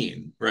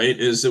seen, right?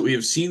 Is that we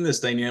have seen this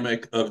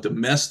dynamic of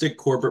domestic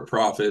corporate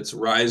profits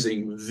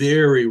rising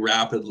very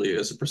rapidly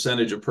as a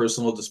percentage of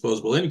personal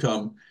disposable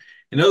income.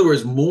 In other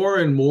words, more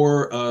and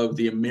more of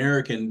the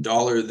American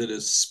dollar that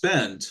is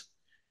spent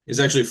is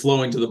actually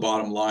flowing to the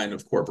bottom line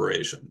of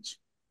corporations.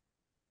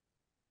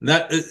 And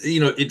that,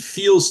 it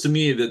feels to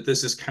me that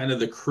this is kind of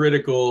the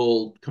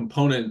critical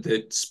component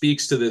that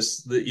speaks to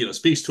this,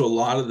 speaks to a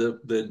lot of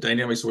the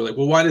dynamics where we're like,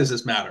 well, why does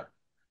this matter?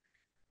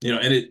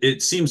 And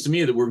it seems to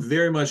me that we're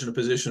very much in a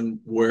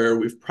position where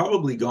we've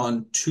probably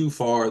gone too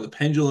far. The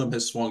pendulum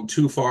has swung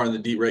too far in the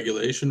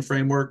deregulation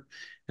framework,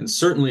 and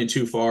certainly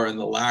too far in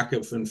the lack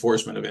of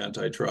enforcement of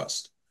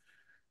antitrust.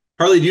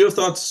 Harley, do you have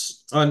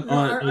thoughts on?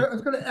 I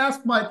was going to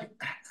ask Mike,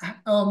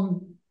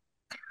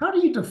 how do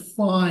you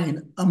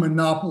define a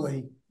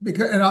monopoly?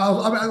 Because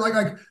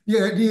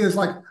the idea is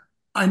like,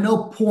 I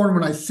know porn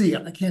when I see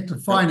it. I can't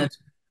define it.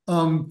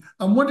 I'm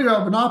wondering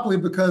about monopoly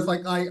because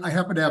I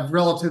happen to have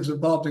relatives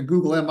involved in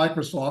Google and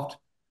Microsoft,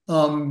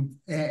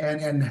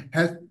 and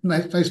had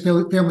nice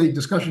family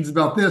discussions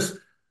about this.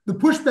 The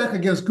pushback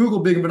against Google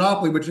being a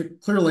monopoly, which it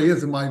clearly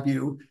is in my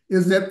view,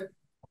 is that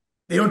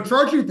they don't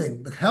charge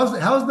anything. How's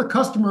the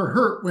customer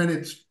hurt when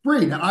it's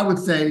free? Now, I would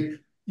say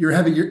you're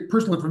having your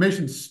personal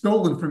information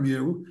stolen from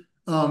you,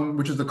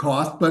 which is the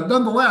cost. But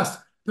nonetheless,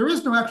 there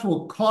is no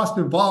actual cost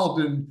involved,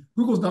 and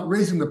Google's not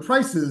raising the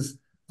prices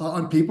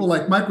on people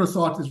like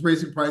Microsoft is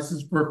raising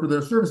prices for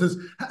their services.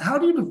 How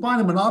do you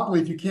define a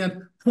monopoly if you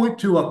can't point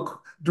to a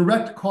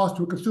direct cost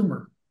to a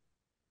consumer?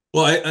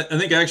 Well, I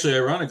think actually,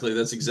 ironically,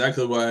 that's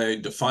exactly why I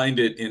defined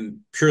it in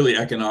purely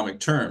economic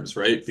terms,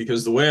 right?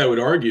 Because the way I would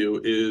argue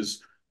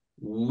is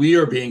we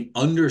are being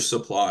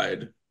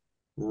undersupplied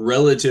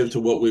relative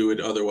to what we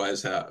would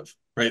otherwise have,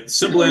 right?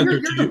 Simple answer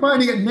you're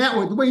defining it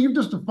now. The way you've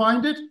just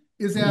defined it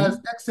is as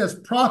excess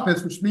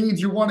profits, which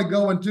means you want to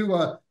go and do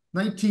a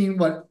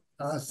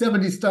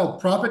 70s style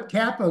profit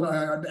cap,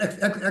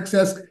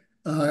 excess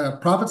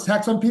profits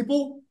tax on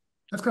people.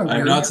 That's kind of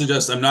weird.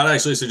 I'm not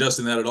actually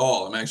suggesting that at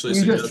all. I'm actually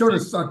you just showed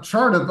us a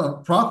chart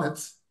of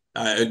profits.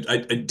 I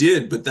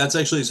did, but that's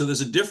actually, so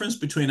there's a difference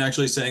between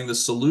actually saying the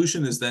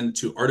solution is then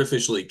to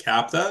artificially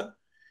cap that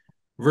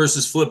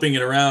versus flipping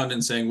it around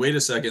and saying, wait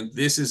a second,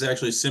 this is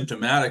actually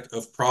symptomatic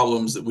of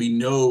problems that we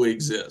know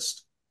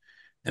exist.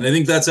 And I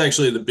think that's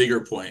actually the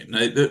bigger point.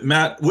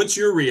 Matt, what's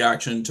your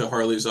reaction to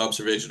Harley's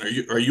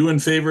observation? Are you in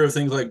favor of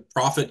things like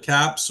profit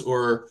caps,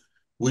 or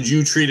would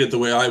you treat it the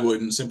way I would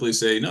and simply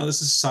say, no,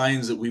 this is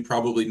signs that we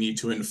probably need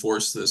to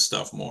enforce this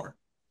stuff more?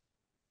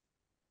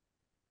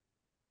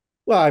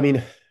 Well, I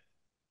mean,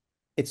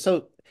 it's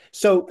so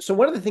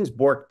one of the things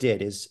Bork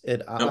did is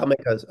I'll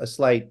make a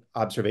slight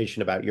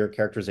observation about your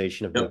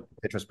characterization of the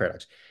interest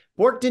paradox.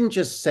 Bork didn't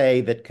just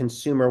say that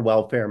consumer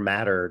welfare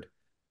mattered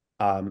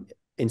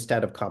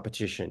instead of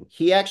competition.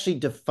 He actually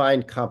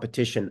defined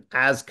competition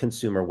as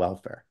consumer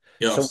welfare.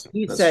 Yes, so what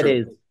he said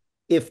is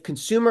if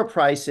consumer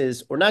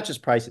prices, or not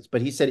just prices,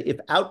 but he said if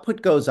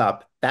output goes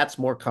up, that's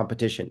more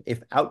competition.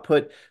 If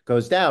output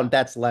goes down,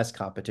 that's less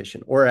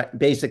competition. Or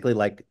basically,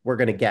 like, we're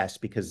going to guess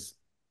because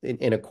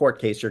in a court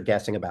case, you're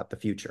guessing about the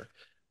future.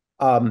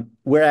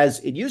 Whereas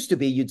it used to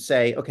be, you'd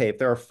say, okay, if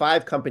there are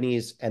 5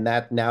 companies and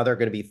that now they're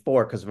going to be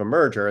 4 because of a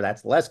merger,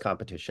 that's less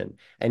competition.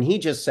 And he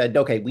just said,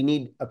 okay, we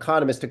need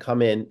economists to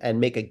come in and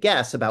make a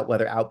guess about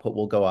whether output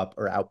will go up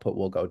or output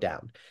will go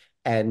down.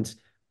 And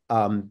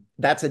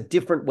that's a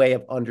different way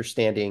of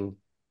understanding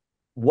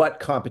what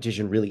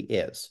competition really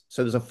is.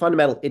 So there's a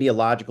fundamental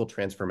ideological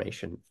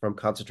transformation from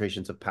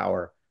concentrations of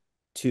power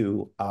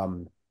to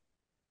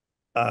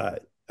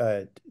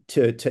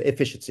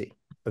efficiency,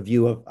 a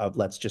view of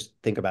let's just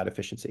think about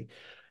efficiency.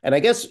 And I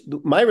guess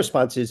my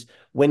response is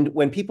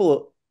when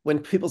people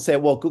say,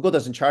 well, Google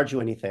doesn't charge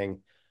you anything,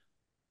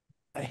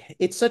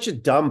 it's such a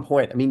dumb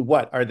point. I mean,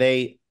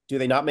 do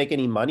they not make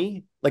any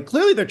money? Like,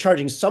 clearly they're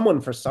charging someone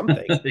for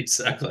something.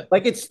 Exactly.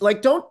 Like, it's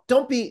like, don't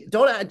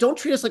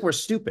treat us like we're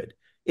stupid.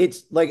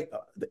 It's like,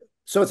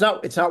 so it's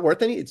not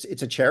worth any,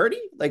 it's a charity.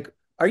 Like,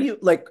 are you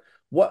like,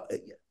 what?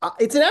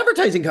 It's an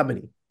advertising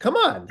company. Come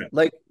on. Yeah.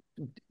 Like,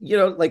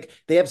 like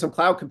they have some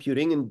cloud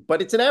computing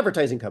but it's an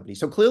advertising company.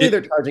 So clearly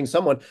they're charging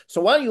someone. So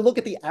why don't you look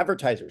at the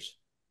advertisers?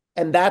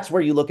 And that's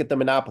where you look at the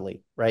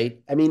monopoly, right?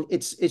 I mean,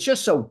 it's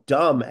just so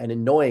dumb and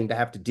annoying to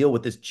have to deal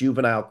with this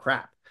juvenile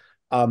crap.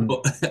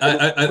 Well,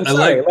 I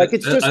like, like,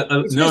 it's just,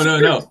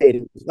 no.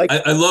 Like,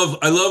 I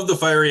love the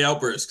fiery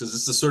outbursts because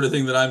it's the sort of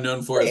thing that I'm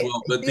known for as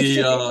well. But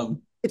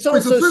it's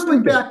always so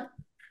circling back.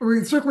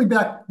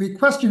 The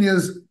question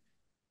is,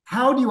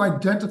 how do you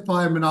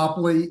identify a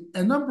monopoly?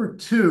 And number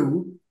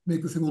 2,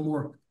 make this a little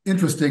more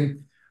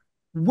interesting.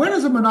 When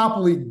is a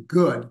monopoly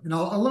good?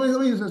 Let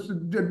me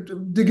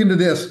just dig into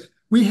this.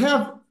 We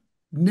have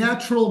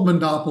natural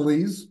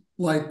monopolies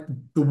like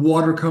the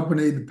water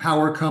company, the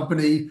power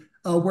company,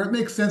 where it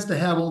makes sense to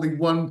have only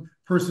one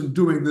person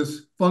doing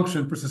this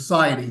function for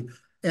society.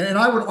 And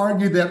I would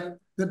argue that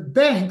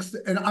banks,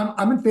 and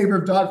I'm in favor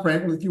of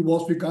Dodd-Frank with a few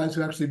Wall Street guys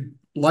who actually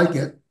like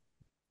it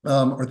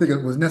or think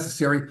it was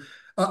necessary.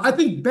 I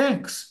think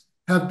banks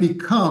have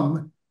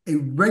become a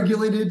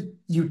regulated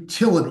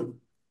utility.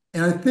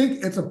 And I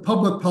think it's a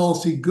public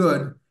policy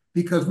good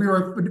because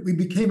we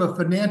became a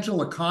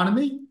financial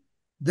economy.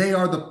 They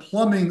are the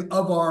plumbing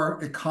of our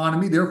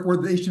economy. Therefore,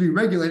 they should be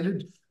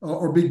regulated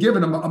or be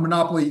given a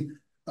monopoly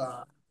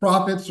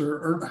profits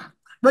or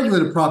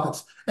regulated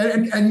profits.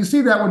 And you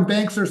see that when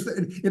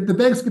if the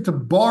banks get to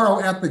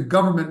borrow at the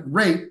government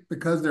rate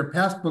because their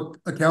passbook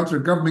accounts are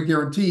government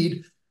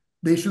guaranteed,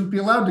 they shouldn't be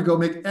allowed to go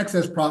make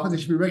excess profits.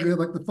 They should be regulated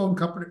like the phone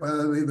company,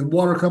 the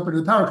water company,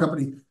 the power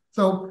company.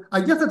 So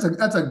I guess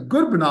that's a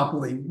good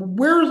monopoly.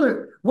 Where is it?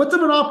 What's a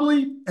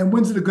monopoly, and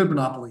when's it a good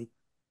monopoly?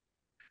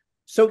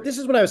 So this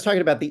is when I was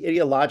talking about the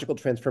ideological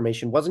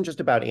transformation. It wasn't just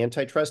about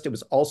antitrust. It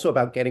was also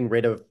about getting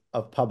rid of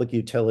public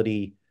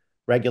utility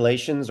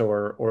regulations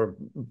or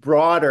a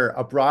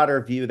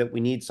broader view that we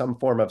need some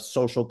form of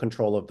social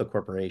control of the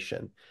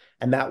corporation.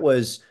 And that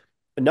was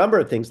a number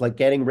of things, like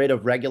getting rid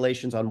of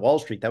regulations on Wall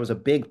Street. That was a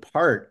big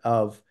part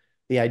of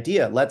the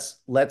idea.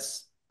 Let's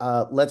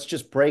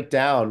just break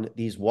down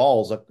these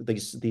walls,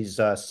 these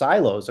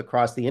silos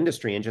across the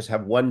industry, and just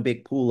have one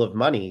big pool of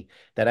money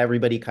that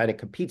everybody kind of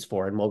competes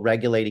for, and we'll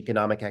regulate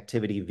economic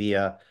activity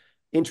via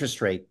interest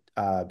rate,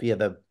 via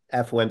the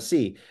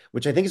FOMC,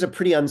 which I think is a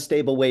pretty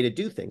unstable way to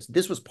do things.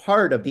 This was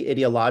part of the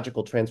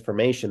ideological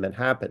transformation that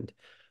happened.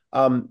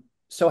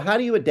 So how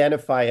do you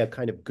identify a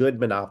kind of good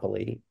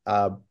monopoly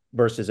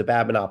versus a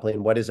bad monopoly,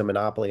 and what is a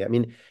monopoly? I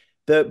mean,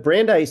 the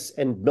Brandeis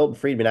and Milton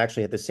Friedman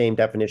actually had the same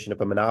definition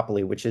of a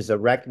monopoly, which is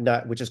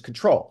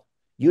control,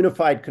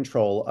 unified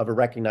control of a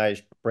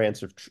recognized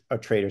branch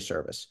of trade or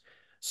service.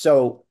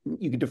 So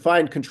you can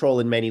define control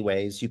in many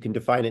ways. You can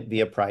define it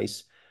via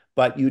price,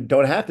 but you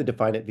don't have to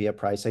define it via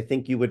price. I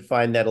think you would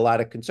find that a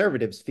lot of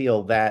conservatives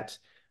feel that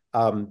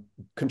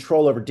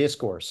control over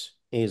discourse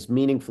is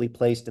meaningfully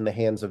placed in the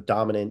hands of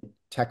dominant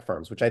tech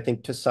firms, which I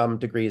think to some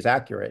degree is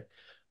accurate.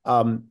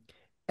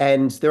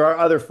 And there are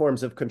other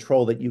forms of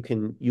control that you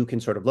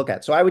can sort of look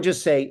at. So I would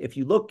just say, if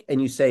you look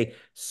and you say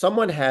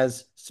someone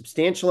has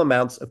substantial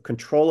amounts of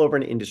control over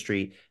an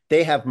industry,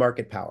 they have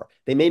market power.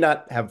 They may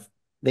not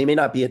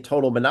be a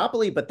total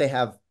monopoly, but they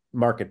have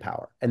market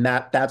power. And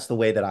that's the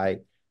way that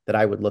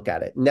I would look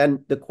at it. And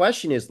then the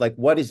question is, like,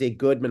 what is a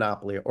good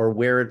monopoly, or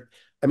where?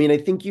 I mean, I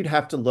think you'd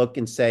have to look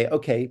and say,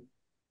 okay,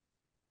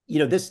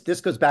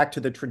 this goes back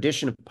to the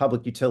tradition of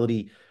public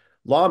utility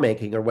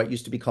lawmaking, or what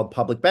used to be called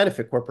public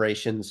benefit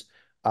corporations.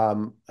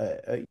 Go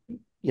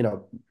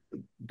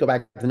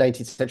back to the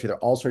 19th century. There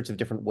are all sorts of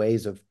different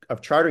ways of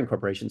chartering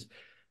corporations.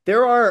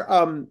 There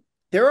are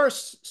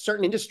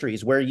certain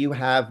industries where you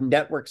have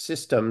network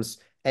systems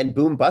and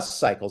boom bust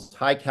cycles,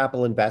 high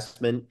capital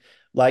investment,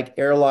 like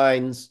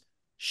airlines,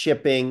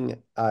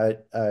 shipping,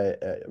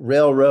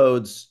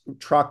 railroads,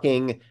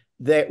 trucking,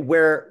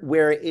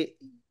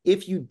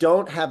 if you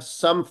don't have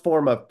some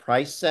form of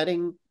price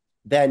setting,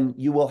 then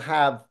you will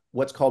have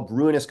what's called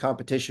ruinous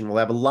competition. We'll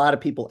have a lot of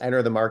people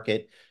enter the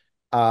market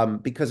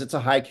because it's a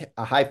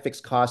high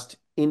fixed cost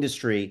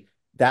industry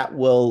that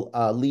will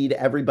lead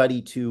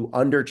everybody to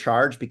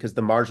undercharge because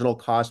the marginal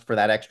cost for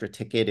that extra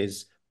ticket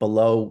is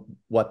below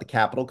what the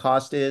capital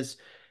cost is.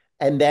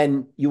 And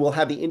then you will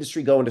have the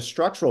industry go into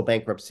structural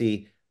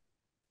bankruptcy,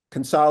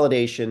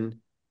 consolidation,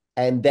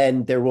 and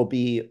then there will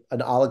be an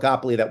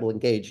oligopoly that will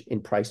engage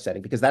in price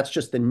setting because that's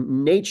just the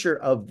nature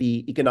of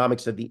the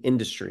economics of the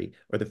industry,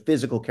 or the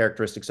physical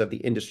characteristics of the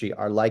industry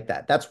are like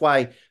that. That's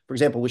why, for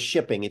example, with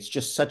shipping, it's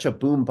just such a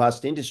boom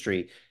bust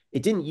industry.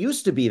 It didn't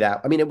used to be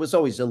that. I mean, it was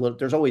always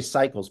there's always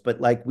cycles,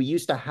 but like we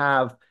used to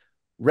have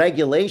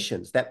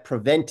regulations that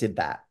prevented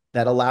that,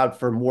 that allowed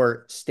for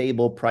more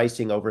stable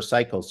pricing over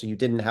cycles. So you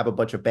didn't have a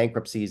bunch of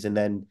bankruptcies and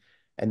then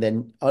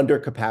under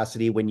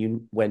capacity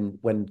when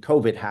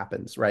COVID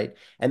happens, right?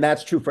 And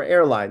that's true for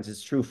airlines,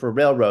 it's true for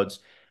railroads.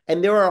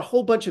 And there are a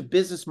whole bunch of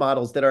business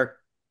models that are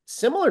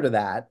similar to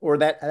that, or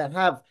that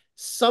have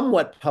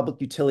somewhat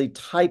public utility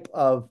type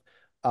of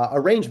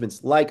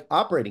arrangements, like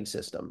operating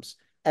systems.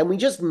 And we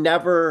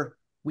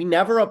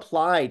never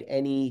applied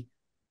any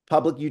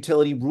public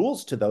utility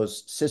rules to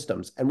those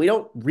systems. And we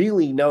don't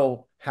really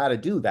know how to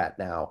do that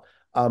now.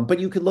 But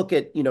you could look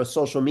at,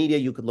 social media,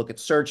 you could look at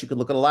search, you could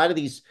look at a lot of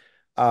these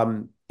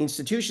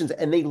institutions,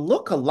 and they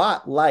look a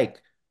lot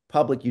like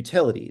public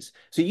utilities.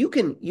 So you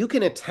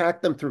can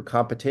attack them through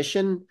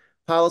competition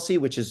policy,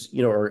 which is,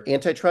 or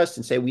antitrust,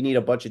 and say we need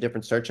a bunch of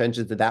different search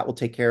engines that will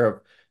take care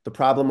of the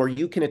problem. Or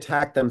you can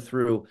attack them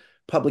through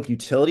public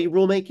utility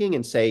rulemaking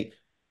and say,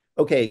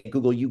 okay,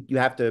 Google, you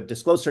have to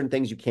disclose certain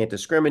things, you can't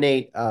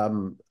discriminate.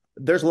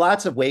 There's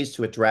lots of ways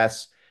to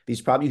address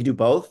these problems. You can do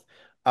both.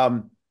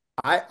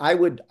 I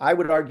would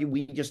argue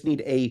we just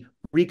need a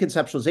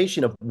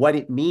reconceptualization of what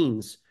it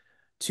means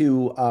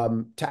to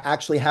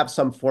actually have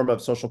some form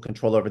of social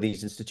control over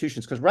these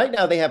institutions, because right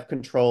now they have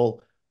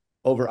control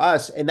over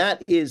us, and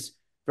that is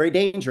very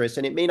dangerous.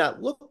 And it may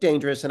not look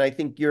dangerous. And I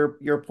think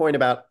your point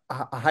about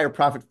a higher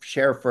profit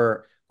share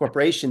for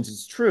corporations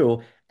is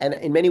true. And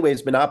in many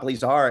ways,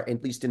 monopolies are,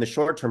 at least in the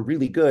short term,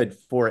 really good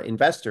for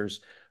investors.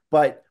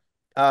 But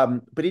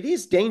it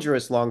is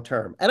dangerous long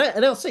term. And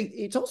I'll say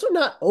it's also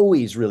not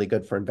always really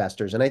good for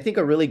investors. And I think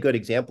a really good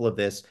example of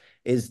this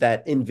is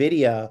that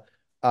NVIDIA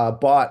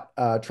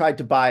tried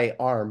to buy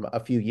ARM a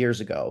few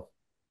years ago.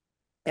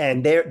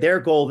 And their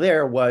goal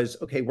there was,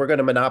 okay, we're going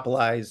to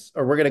monopolize,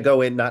 or we're going to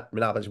go in, not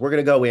monopolize, we're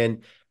going to go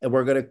in and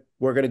we're going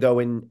to go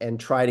in and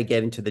try to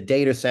get into the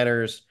data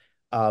centers,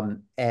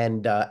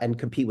 and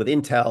compete with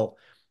Intel,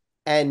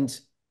 and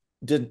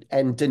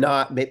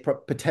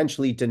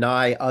potentially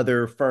deny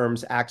other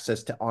firms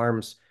access to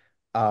ARM's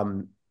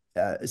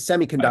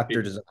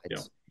semiconductor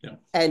designs. Yeah.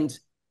 And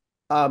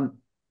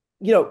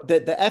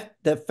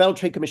the Federal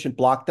Trade Commission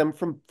blocked them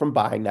from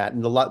buying that,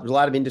 and there's a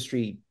lot of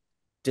industry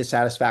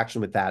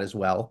dissatisfaction with that as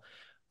well.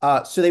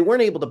 So they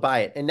weren't able to buy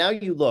it. And now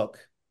you look,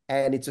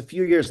 and it's a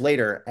few years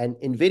later, and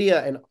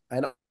NVIDIA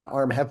and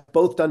ARM have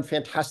both done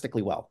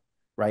fantastically well,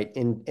 right?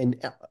 And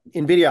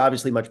NVIDIA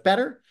obviously much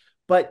better,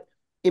 but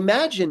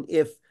imagine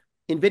if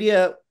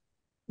NVIDIA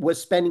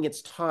was spending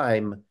its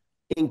time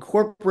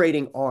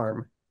incorporating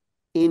ARM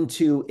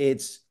into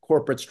its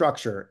corporate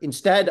structure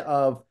instead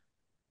of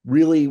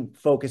really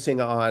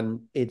focusing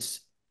on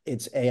its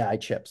AI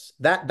chips.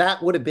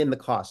 That would have been the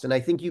cost. And I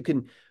think you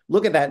can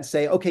look at that and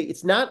say, okay,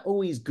 it's not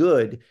always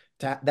good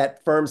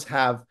that firms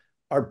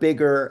are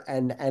bigger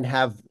and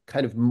have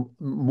kind of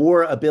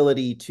more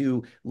ability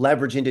to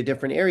leverage into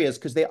different areas,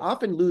 because they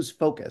often lose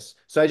focus.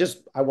 So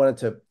I wanted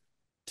to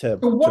so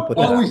what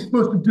are we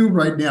supposed to do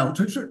right now?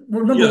 So this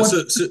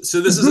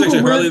is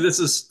actually,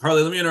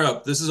 Harley, let me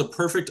interrupt. This is a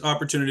perfect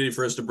opportunity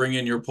for us to bring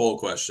in your poll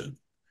question,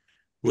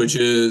 which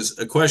is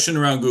a question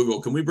around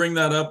Google. Can we bring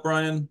that up,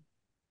 Brian?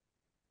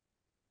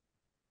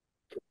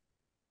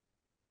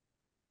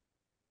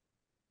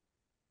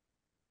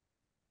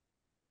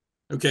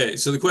 Okay,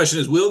 so the question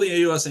is, will the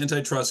U.S.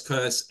 antitrust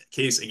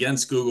case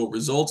against Google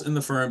result in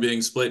the firm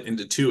being split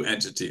into two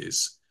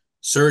entities,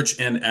 search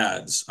and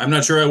ads? I'm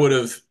not sure I would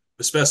have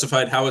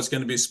specified how it's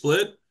going to be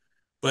split,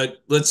 but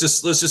let's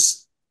just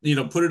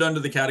put it under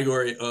the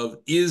category of,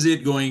 is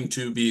it going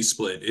to be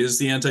split? Is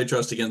the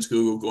antitrust against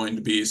Google going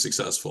to be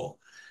successful?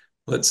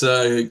 Let's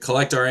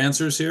collect our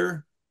answers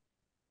here.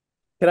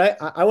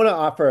 I want to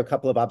offer a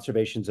couple of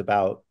observations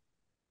about.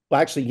 Well,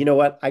 actually, you know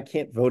what? I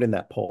can't vote in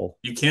that poll.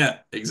 You can't.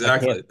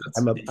 Exactly.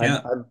 You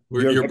can't.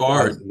 You're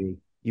barred.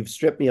 You've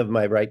stripped me of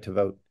my right to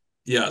vote.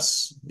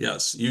 Yes.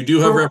 You do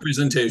have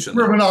representation.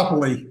 We're a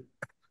monopoly.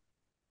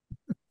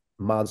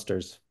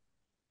 Monsters.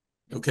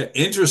 Okay,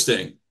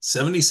 interesting.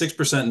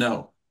 76%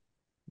 no.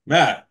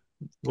 Matt,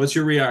 what's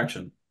your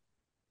reaction?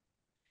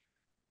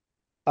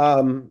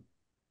 Well,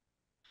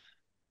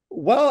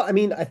 I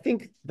mean, I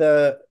think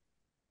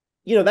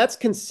that's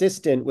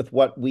consistent with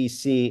what we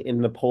see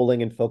in the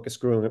polling and focus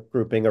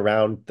grouping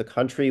around the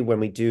country when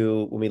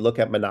we look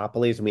at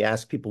monopolies and we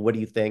ask people, what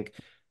do you think?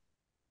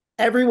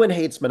 Everyone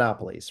hates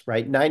monopolies,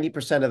 right?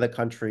 90% of the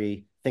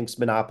country thinks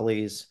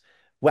monopolies,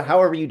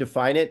 however you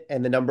define it,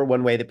 and the number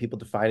one way that people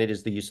define it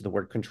is the use of the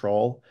word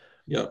control.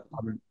 Yeah.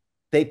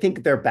 they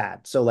think they're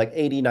bad. So like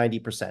 80,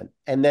 90%.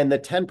 And then the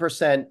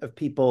 10% of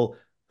people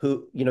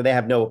who, they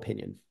have no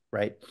opinion,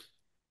 right?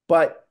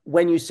 But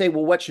when you say,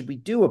 well, what should we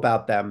do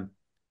about them?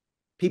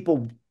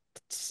 People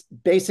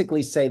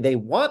basically say they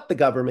want the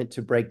government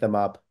to break them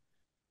up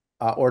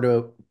or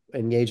to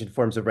engage in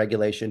forms of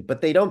regulation,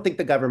 but they don't think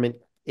the government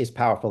is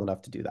powerful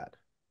enough to do that.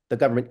 The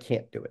government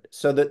can't do it.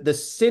 So the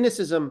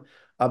cynicism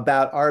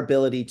about our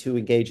ability to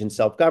engage in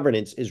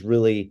self-governance is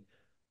really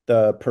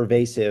the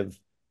pervasive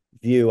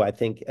view, I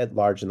think, at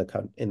large in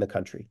the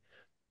country.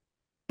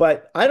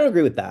 But I don't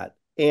agree with that.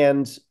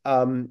 And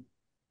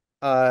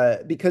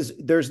because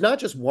there's not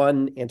just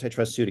one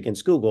antitrust suit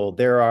against Google,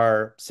 there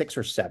are 6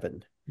 or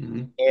 7.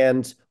 Mm-hmm.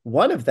 And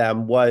one of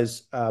them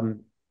was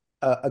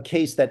a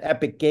case that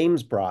Epic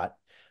Games brought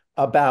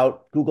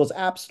about Google's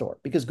App Store,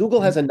 because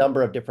Google has a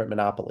number of different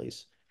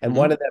monopolies. And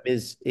one of them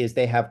is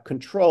they have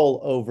control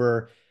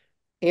over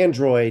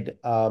Android,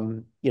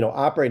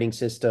 operating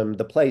system,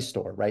 the Play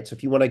Store, right? So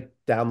if you want to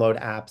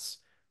download apps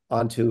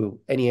onto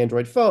any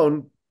Android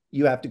phone,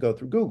 you have to go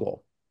through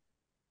Google.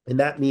 And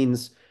that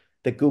means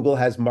that Google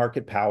has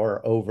market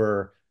power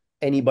over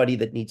anybody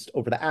that needs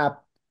over the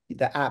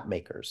app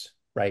makers,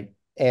 right?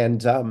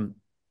 And you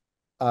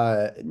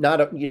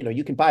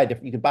can buy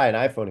an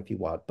iPhone if you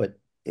want, but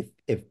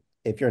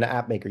if you're an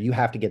app maker, you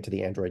have to get to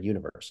the Android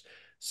universe.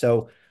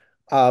 So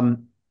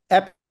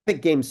Epic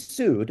Games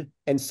sued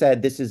and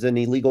said this is an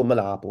illegal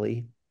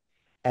monopoly.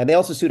 And they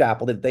also sued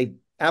Apple.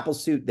 Apple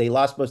suit, they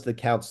lost most of the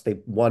counts. They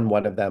won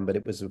one of them, but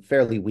it was a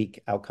fairly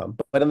weak outcome.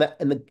 But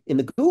in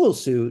the Google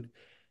suit,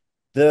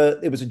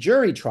 it was a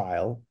jury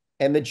trial,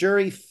 and the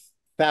jury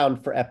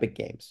found for Epic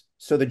Games.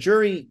 So the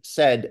jury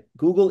said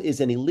Google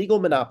is an illegal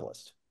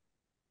monopolist,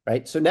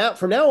 right? So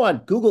from now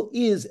on, Google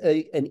is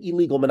an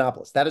illegal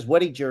monopolist. That is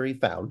what a jury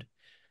found,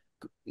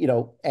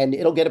 and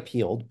it'll get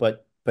appealed,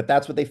 but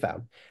that's what they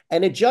found.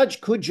 And a judge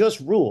could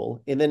just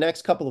rule in the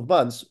next couple of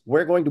months,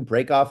 we're going to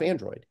break off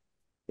Android.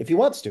 If he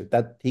wants to,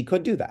 that he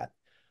could do that.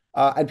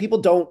 And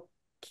people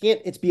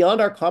it's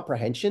beyond our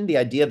comprehension, the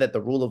idea that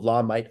the rule of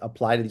law might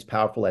apply to these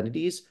powerful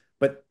entities,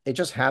 but it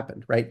just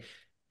happened, right?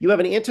 You have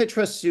an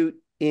antitrust suit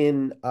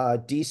in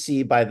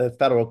DC by the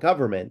federal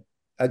government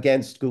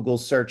against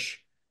Google's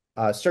search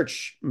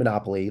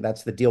monopoly.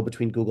 That's the deal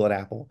between Google and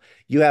Apple.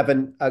 You have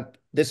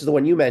this is the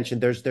one you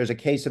mentioned. There's a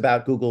case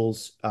about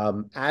Google's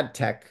ad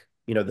tech,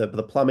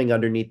 the plumbing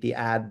underneath the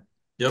ad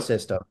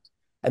system.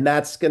 And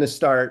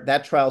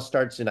that trial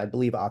starts in, I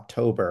believe,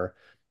 October.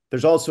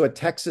 There's also a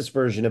Texas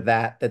version of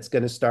that's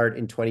going to start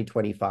in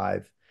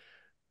 2025.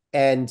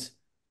 And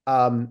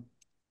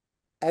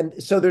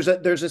so there's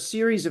a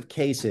series of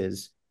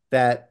cases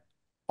that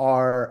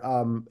are,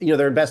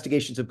 there are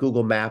investigations of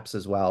Google Maps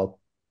as well.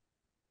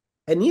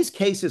 And these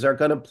cases are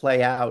going to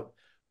play out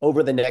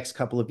over the next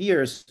couple of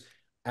years.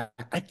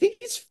 I think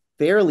it's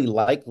fairly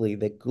likely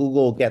that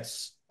Google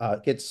gets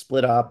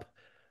split up,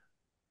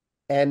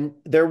 and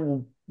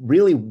there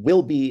really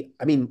will be,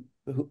 I mean,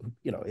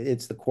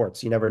 it's the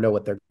courts. You never know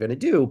what they're going to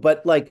do,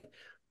 but like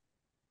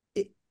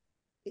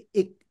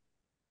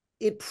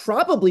it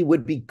probably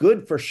would be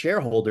good for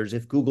shareholders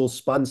if Google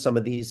spun some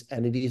of these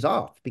entities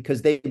off,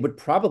 because they would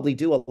probably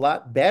do a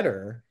lot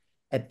better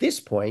at this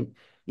point.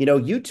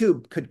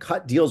 YouTube could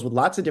cut deals with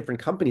lots of different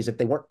companies if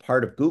they weren't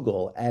part of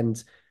Google.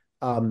 And,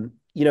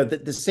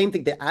 the same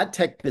thing, the ad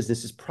tech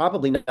business is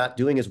probably not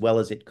doing as well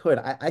as it could.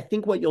 I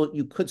think what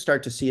you could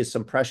start to see is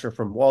some pressure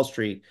from Wall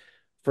Street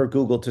for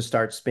Google to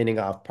start spinning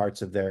off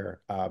parts of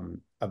their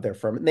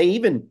firm. And they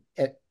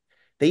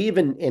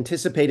even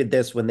anticipated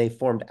this when they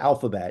formed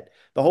Alphabet.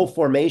 The whole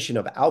formation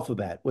of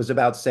Alphabet was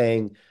about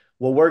saying,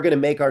 well, we're going to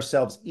make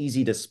ourselves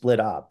easy to split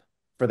up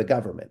for the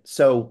government.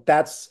 So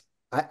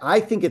I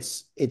think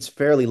it's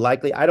fairly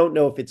likely. I don't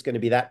know if it's going to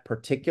be that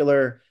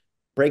particular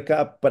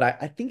breakup, but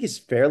I think it's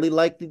fairly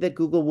likely that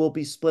Google will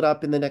be split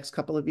up in the next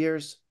couple of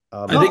years.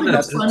 I think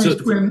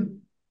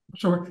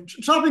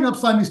chopping up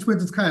Siamese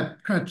twins is kind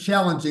of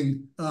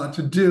challenging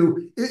to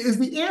do. Is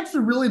the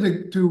answer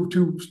really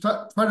to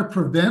try to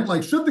prevent?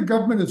 Like, should the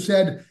government have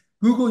said,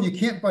 Google, you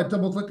can't buy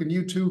DoubleClick and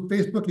YouTube,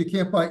 Facebook, you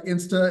can't buy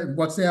Insta and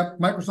WhatsApp,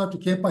 Microsoft, you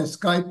can't buy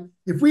Skype?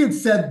 If we had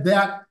said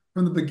that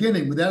from the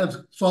beginning, would that have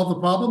solved the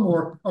problem,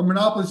 or are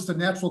monopolies the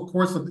natural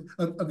course of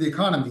the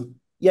economy?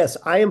 Yes,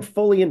 I am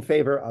fully in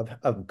favor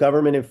of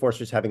government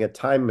enforcers having a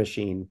time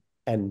machine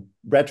and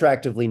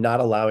retroactively not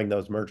allowing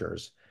those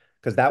mergers,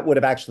 because that would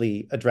have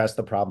actually addressed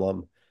the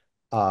problem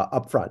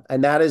up front.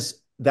 And it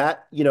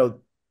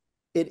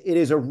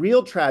is a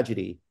real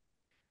tragedy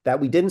that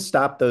we didn't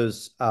stop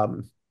those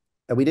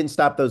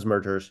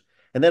mergers.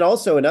 And then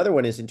also another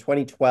one is in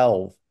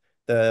 2012,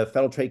 the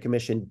Federal Trade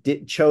Commission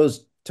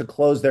chose to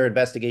close their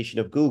investigation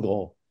of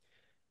Google.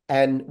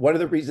 And one of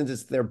the reasons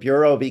is their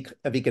Bureau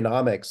of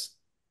Economics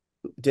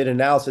did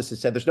analysis and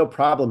said there's no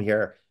problem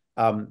here,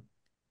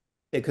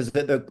 because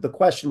the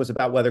question was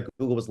about whether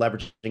Google was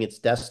leveraging its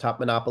desktop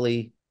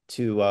monopoly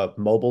to a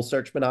mobile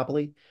search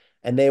monopoly.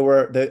 And the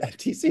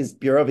FTC's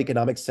Bureau of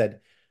Economics said,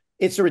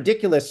 it's a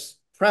ridiculous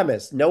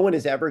premise. No one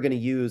is ever going to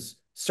use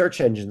search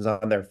engines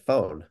on their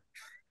phone.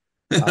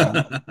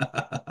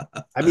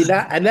 I mean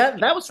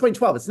that was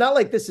 2012. It's not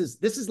like this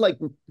is like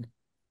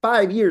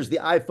 5 years the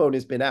iPhone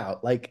has been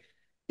out. Like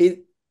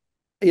it,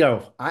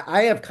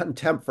 I have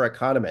contempt for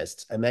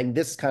economists. I mean,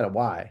 this is kind of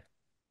why.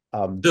 So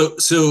a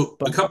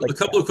But couple like, a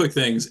couple of quick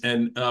things,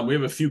 and we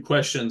have a few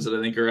questions that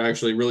I think are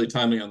actually really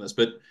timely on this.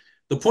 But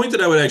the point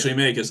that I would actually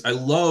make is I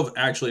love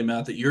actually,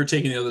 Matt, that you're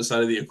taking the other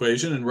side of the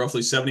equation, and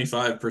roughly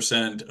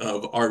 75%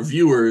 of our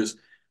viewers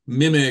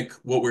mimic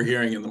what we're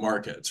hearing in the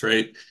markets,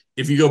 right?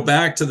 If you go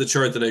back to the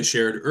chart that I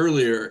shared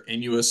earlier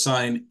and you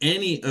assign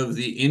any of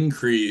the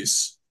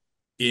increase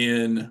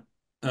in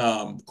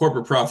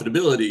corporate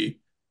profitability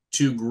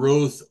to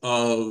growth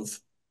of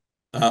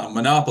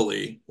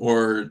monopoly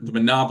or the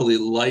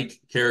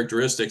monopoly-like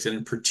characteristics. And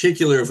in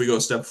particular, if we go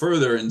a step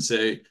further and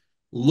say,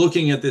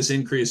 looking at this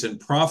increase in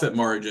profit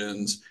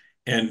margins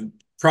and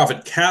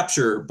profit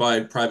capture by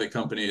private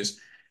companies,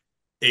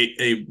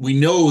 we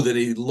know that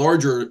a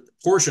larger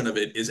portion of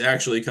it is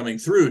actually coming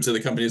through to the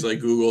companies like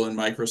Google and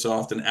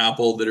Microsoft and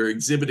Apple that are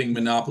exhibiting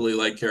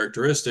monopoly-like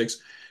characteristics,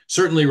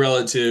 certainly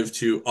relative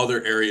to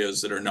other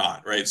areas that are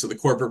not, right? So the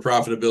corporate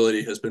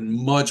profitability has been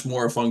much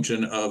more a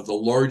function of the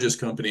largest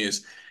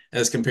companies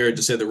as compared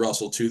to, say, the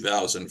Russell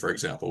 2000, for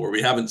example, where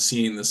we haven't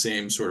seen the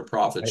same sort of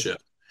profit right.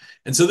 shift.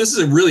 And so this is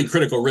a really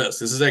critical risk.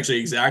 This is actually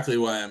exactly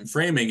why I'm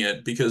framing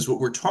it, because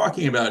what we're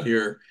talking about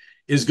here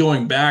is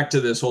going back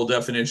to this whole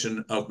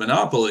definition of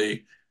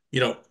monopoly.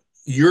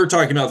 You're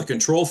talking about the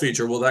control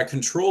feature. Well, that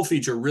control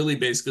feature really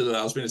basically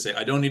allows me to say,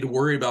 I don't need to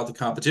worry about the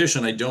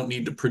competition. I don't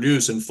need to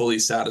produce and fully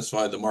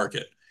satisfy the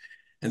market.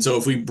 And so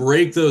if we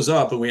break those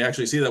up and we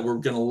actually see that, we're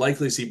going to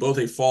likely see both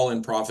a fall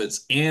in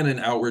profits and an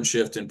outward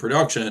shift in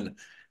production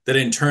that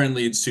in turn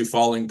leads to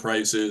falling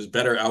prices,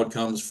 better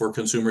outcomes for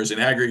consumers in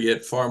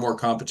aggregate, far more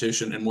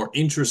competition, and more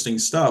interesting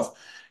stuff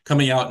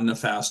coming out in a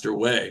faster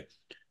way.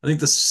 I think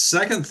the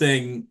second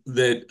thing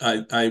that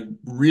I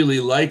really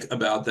like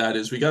about that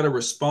is we got a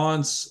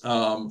response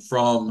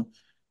from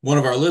one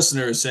of our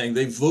listeners saying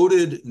they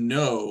voted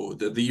no,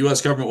 that the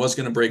US government was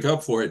going to break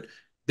up for it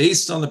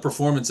based on the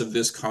performance of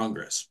this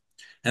Congress.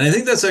 And I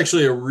think that's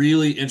actually a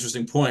really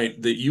interesting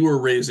point that you were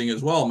raising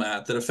as well,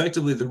 Matt, that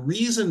effectively the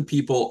reason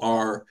people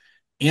are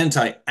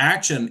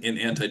anti-action in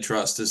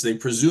antitrust is they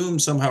presume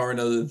somehow or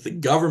another that the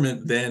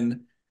government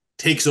then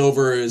takes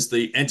over as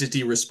the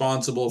entity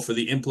responsible for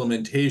the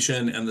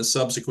implementation and the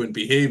subsequent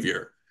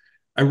behavior.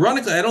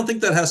 Ironically, I don't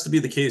think that has to be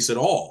the case at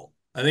all.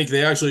 I think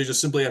they actually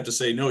just simply have to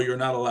say, no, you're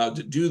not allowed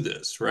to do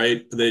this,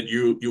 right? That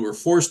you were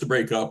forced to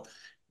break up.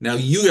 Now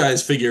you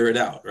guys figure it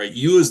out, right?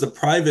 You as the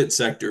private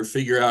sector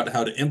figure out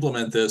how to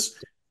implement this.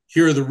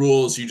 Here are the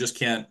rules. You just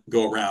can't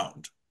go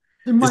around.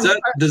 Hey, Mike,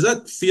 Does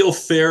that feel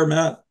fair,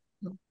 Matt?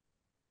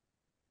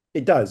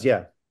 It does,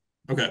 yeah.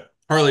 Okay.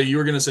 Harley, you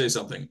were going to say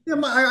something. yeah,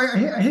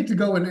 I hate to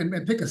go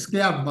and pick a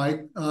scab,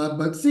 Mike,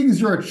 but seeing as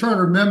you're a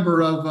charter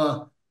member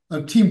of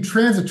Team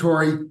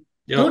Transitory,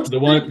 Yeah, the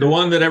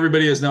one that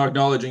everybody is now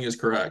acknowledging is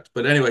correct.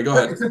 But anyway, go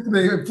ahead. Except for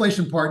the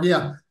inflation part,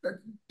 yeah. Do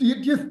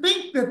you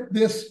think that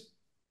this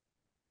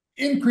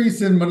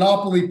increase in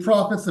monopoly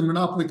profits and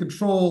monopoly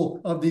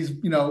control of these,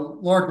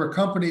 larger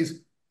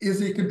companies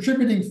is a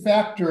contributing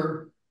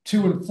factor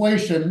to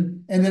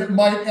inflation, and that it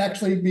might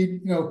actually be,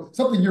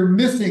 something you're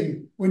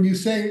missing when you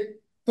say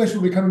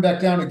inflation will be coming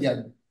back down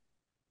again?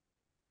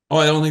 Oh,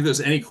 I don't think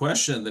there's any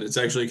question that it's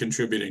actually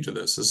contributing to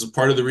this. This is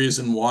part of the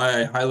reason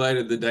why I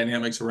highlighted the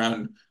dynamics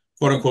around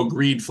quote unquote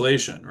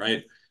greedflation,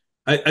 right?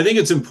 I think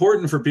it's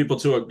important for people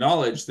to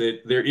acknowledge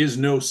that there is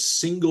no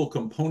single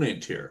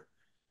component here.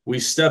 We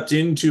stepped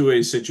into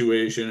a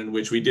situation in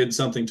which we did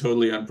something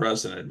totally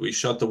unprecedented. We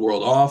shut the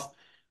world off,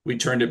 we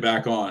turned it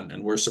back on,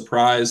 and we're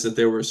surprised that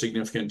there were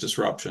significant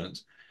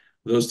disruptions.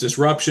 Those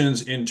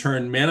disruptions in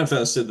turn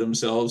manifested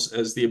themselves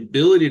as the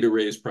ability to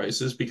raise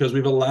prices because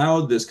we've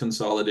allowed this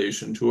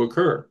consolidation to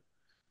occur,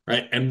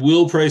 right? And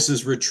will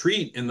prices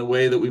retreat in the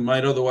way that we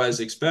might otherwise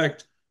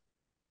expect?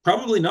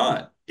 Probably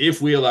not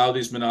if we allow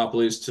these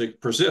monopolies to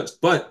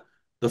persist. But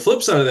the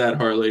flip side of that,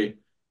 Harley,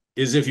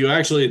 is if you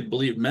actually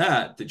believe,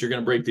 Matt, that you're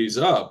going to break these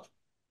up,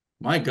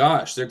 my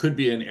gosh, there could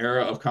be an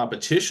era of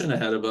competition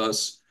ahead of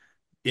us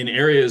in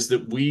areas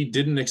that we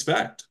didn't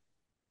expect.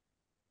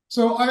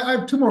 So I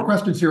have two more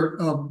questions here.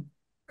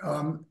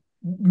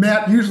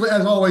 Matt, usually,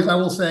 as always, I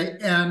will say,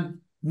 and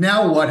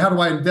now what? How do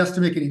I invest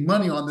to make any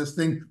money on this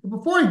thing? But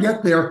before I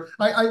get there,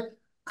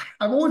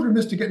 I'm always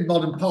remiss to get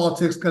involved in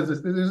politics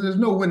because there's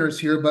no winners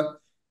here. But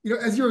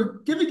as you're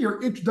giving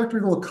your introductory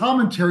little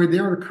commentary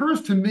there, it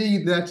occurs to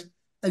me that,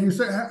 and you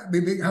say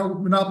how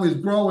monopolies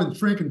grow and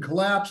shrink and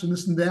collapse and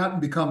this and that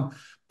and become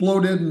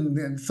bloated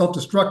and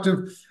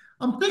self-destructive.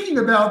 I'm thinking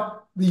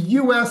about the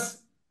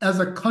U.S. as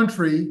a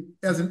country,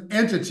 as an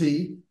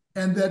entity,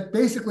 and that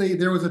basically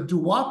there was a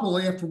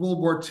duopoly after World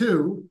War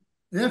II.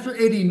 And after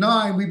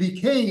 '89, we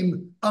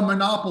became a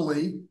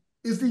monopoly.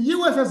 Is the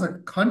U.S. as a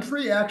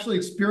country actually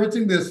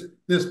experiencing this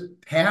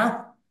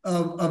path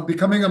of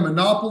becoming a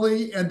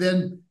monopoly and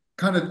then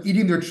kind of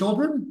eating their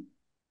children?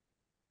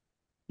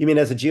 You mean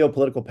as a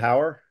geopolitical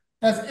power?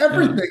 That's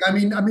everything.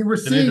 We're An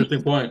seeing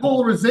interesting point.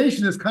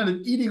 polarization is kind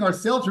of eating our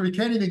culture. We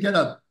can't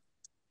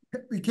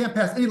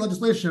pass any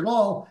legislation at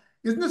all.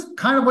 Isn't this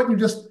kind of what you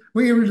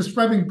were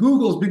describing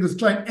Google as being this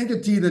giant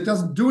entity that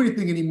doesn't do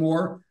anything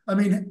anymore?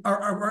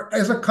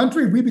 As a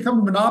country, we become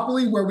a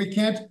monopoly where we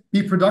can't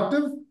be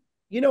productive?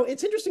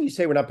 It's interesting you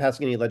say we're not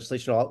passing any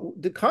legislation at all.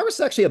 The Congress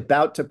is actually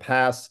about to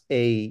pass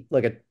a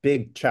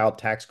big child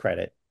tax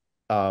credit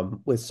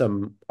with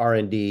some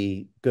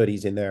R&D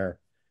goodies in there.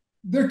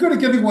 They're good at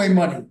giving away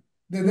money.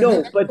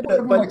 No, but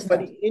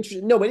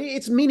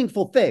it's a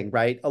meaningful thing,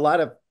 right? A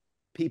lot of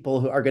people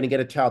who are going to get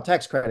a child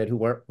tax credit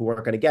who aren't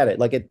going to get it.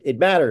 It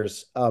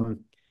matters. And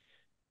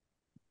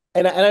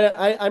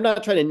I'm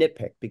not trying to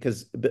nitpick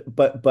because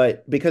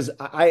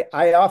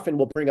I often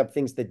will bring up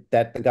things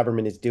that the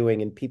government is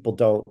doing and people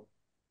don't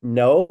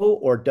know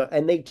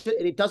and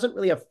it doesn't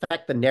really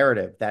affect the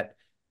narrative that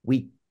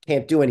we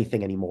can't do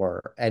anything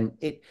anymore.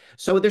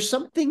 So there's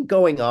something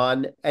going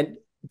on, and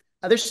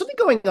there's something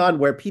going on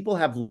where people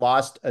have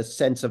lost a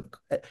sense of,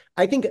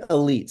 I think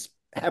elites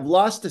have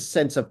lost a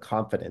sense of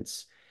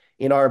confidence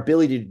in our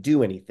ability to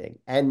do anything.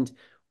 And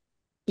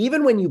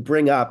even when you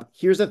bring up,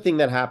 here's a thing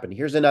that happened,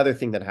 here's another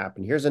thing that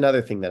happened, here's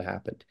another thing that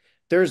happened,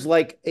 there's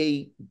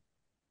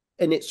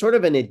it's sort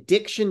of an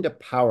addiction to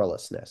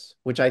powerlessness,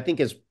 which I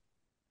think is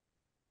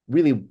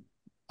really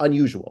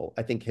unusual,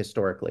 I think,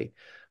 historically.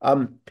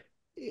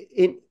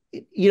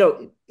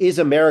 Is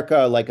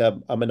America like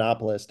a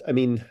monopolist? I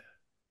think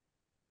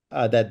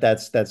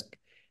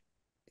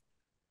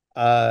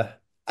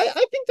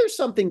there's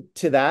something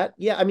to that.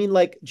 Yeah,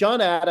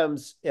 John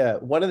Adams,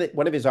 one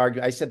of his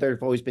arguments, I said there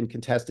have always been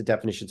contested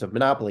definitions of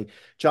monopoly.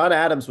 John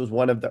Adams was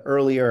one of the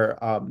earlier,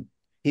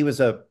 he was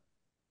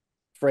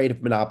afraid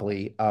of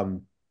monopoly.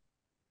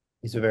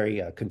 He's a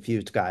very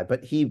confused guy,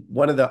 but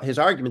his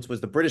arguments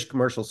was the British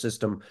commercial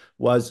system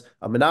was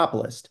a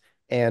monopolist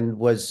and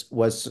was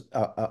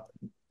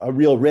a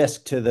real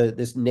risk to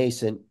this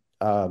nascent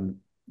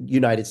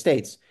United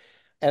States.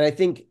 And I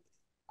think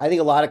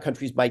a lot of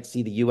countries might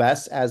see the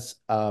U.S. as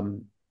a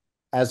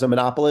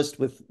monopolist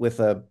with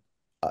a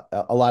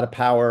lot of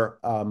power,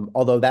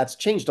 although that's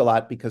changed a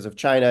lot because of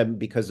China and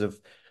because of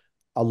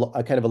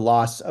a kind of a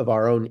loss of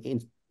our own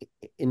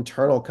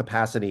internal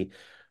capacity.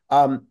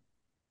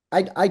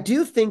 I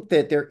do think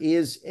that there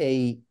is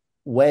a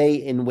way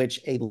in which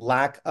a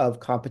lack of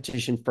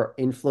competition for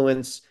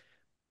influence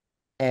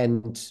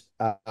and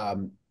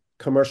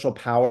commercial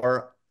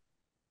power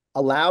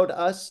allowed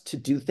us to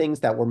do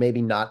things that were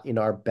maybe not in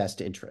our best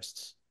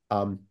interests.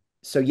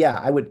 So yeah,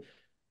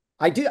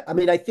 I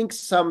think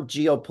some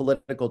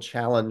geopolitical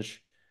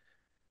challenge,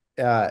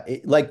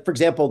 for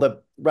example,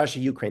 the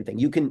Russia-Ukraine thing,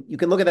 you can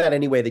look at that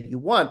any way that you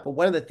want, but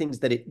one of the things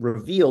that it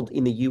revealed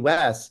in the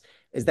US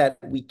is that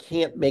we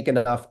can't make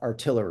enough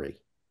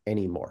artillery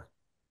anymore.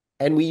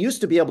 And we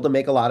used to be able to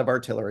make a lot of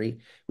artillery.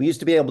 We used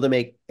to be able to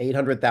make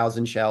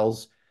 800,000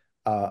 shells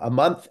a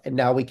month, and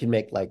now we can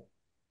make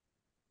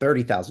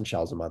 30,000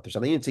 shells a month or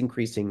something. It's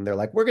increasing. They're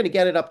like, we're going to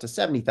get it up to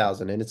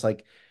 70,000. And it's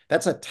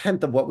that's a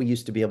tenth of what we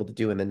used to be able to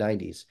do in the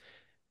 90s.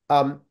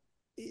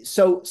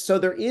 So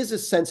there is a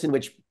sense in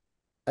which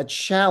a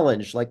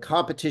challenge like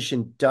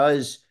competition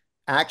does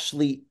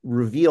actually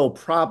reveal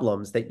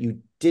problems that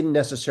you didn't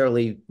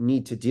necessarily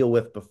need to deal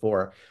with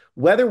before.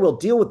 Whether we'll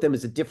deal with them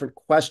is a different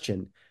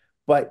question,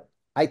 but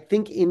I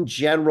think in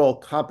general,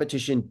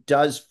 competition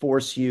does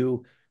force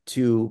you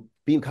to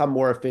become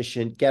more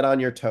efficient, get on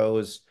your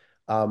toes,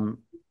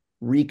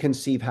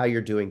 reconceive how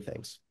you're doing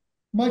things.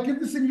 Mike, if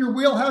this is in your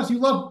wheelhouse, you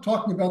love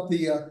talking about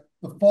the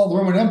fall of the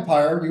Roman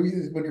Empire, one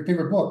of your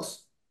favorite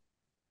books.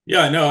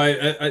 Yeah, no,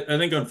 I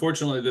think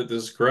unfortunately that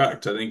this is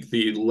correct. I think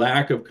the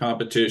lack of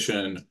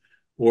competition,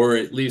 or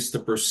at least the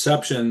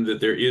perception that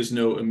there is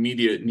no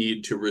immediate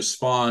need to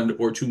respond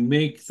or to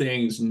make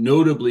things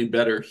notably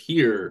better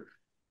here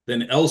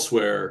than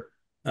elsewhere,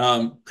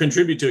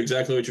 contribute to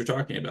exactly what you're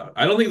talking about.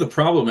 I don't think the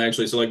problem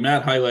actually, so like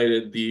Matt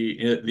highlighted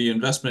the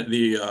investment,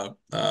 the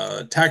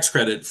tax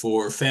credit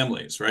for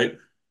families, right?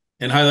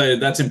 And highlighted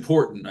that's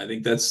important. I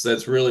think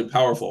that's really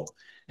powerful.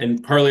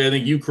 And Harley, I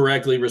think you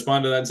correctly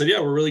responded to that and said, yeah,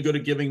 we're really good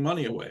at giving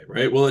money away,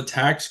 right? Well, a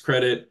tax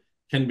credit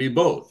can be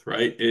both,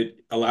 right?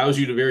 It allows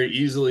you to very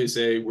easily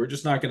say, we're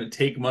just not going to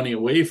take money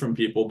away from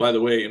people. By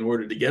the way, in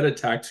order to get a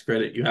tax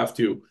credit, you have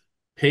to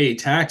pay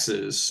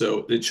taxes.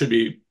 So it should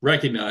be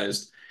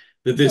recognized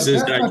that this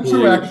is that's actually not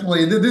true,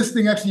 actually. This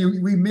thing actually,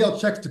 we mail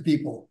checks to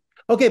people.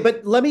 Okay,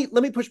 but let me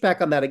push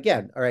back on that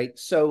again. All right.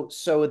 So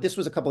this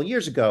was a couple of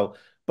years ago,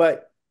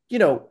 but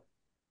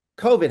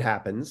COVID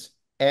happens,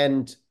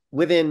 and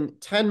within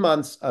 10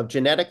 months of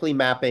genetically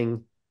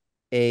mapping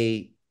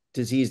a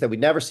disease that we'd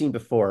never seen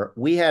before,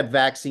 we had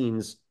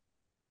vaccines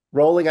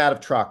rolling out of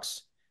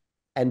trucks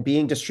and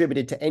being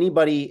distributed to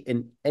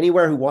anybody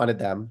anywhere who wanted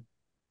them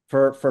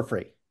for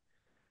free.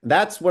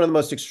 That's one of the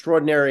most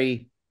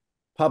extraordinary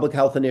public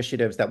health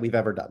initiatives that we've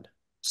ever done.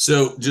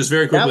 So just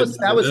very quickly,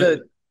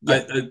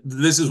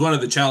 this is one of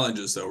the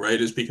challenges, though, right?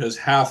 Is because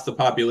half the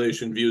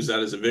population views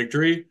that as a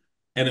victory.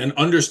 And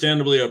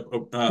understandably,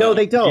 no,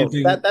 they don't.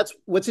 That's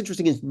what's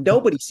interesting is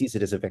nobody sees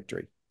it as a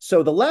victory.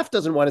 So the left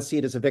doesn't want to see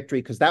it as a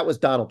victory because that was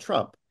Donald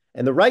Trump.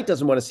 And the right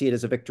doesn't want to see it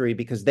as a victory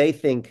because they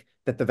think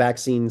that the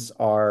vaccines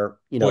are,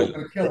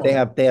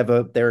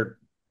 they're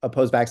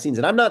opposed vaccines.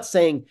 And I'm not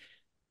saying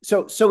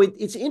so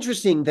it's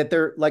interesting that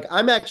they're like,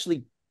 I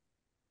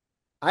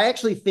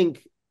actually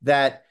think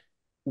that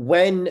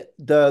when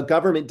the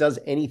government does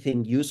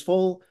anything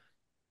useful,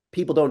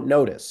 people don't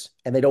notice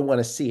and they don't want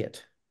to see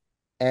it.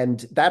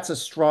 And that's a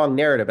strong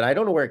narrative. And I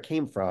don't know where it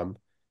came from.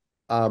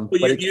 Well,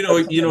 But you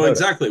know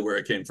exactly where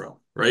it came from,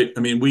 right? I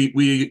mean,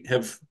 we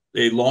have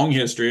a long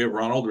history of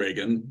Ronald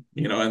Reagan,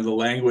 and the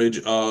language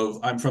of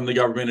 "I'm from the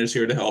government is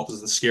here to help"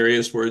 is the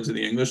scariest words in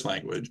the English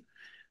language.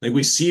 Like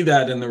we see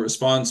that in the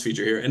response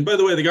feature here. And by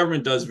the way, the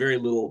government does very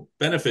little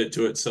benefit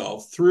to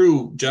itself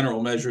through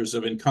general measures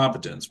of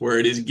incompetence, where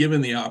it is given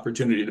the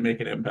opportunity to make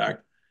an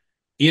impact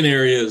in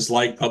areas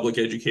like public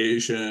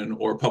education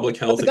or public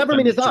But health the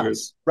government is expenditures.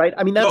 us, right?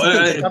 I mean, No, that's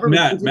the thing. The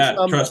government isn't Matt,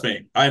 some. trust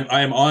me.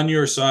 I'm on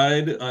your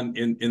side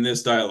in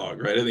this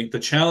dialogue, right? I think the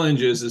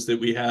challenge is that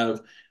we have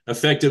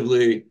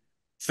effectively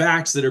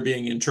facts that are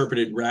being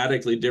interpreted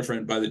radically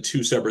different by the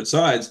two separate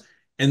sides.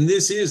 And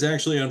this is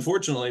actually,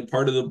 unfortunately,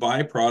 part of the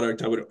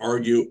byproduct, I would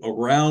argue,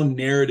 around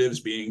narratives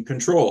being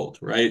controlled,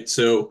 right?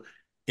 So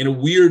in a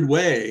weird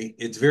way,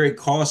 it's very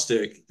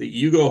caustic that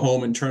you go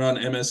home and turn on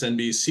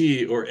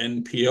MSNBC or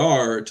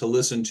NPR to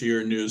listen to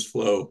your news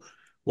flow,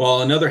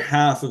 while another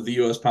half of the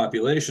US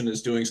population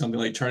is doing something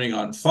like turning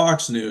on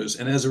Fox News.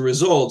 And as a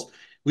result,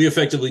 we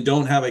effectively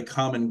don't have a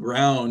common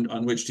ground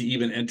on which to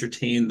even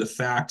entertain the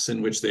facts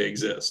in which they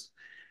exist.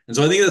 And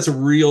so I think that's a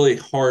really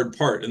hard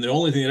part. And the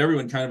only thing that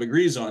everyone kind of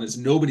agrees on is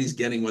nobody's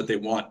getting what they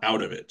want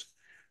out of it,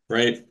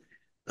 right?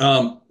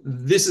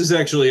 This is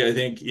actually, I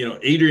think,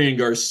 Adrian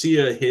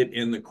Garcia hit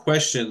in the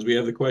questions. We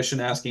have the question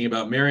asking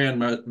about Marianne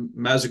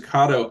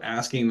Mazzucato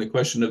asking the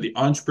question of the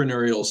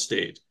entrepreneurial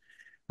state,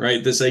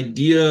 right? This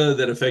idea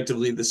that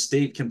effectively the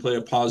state can play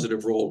a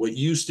positive role, what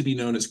used to be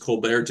known as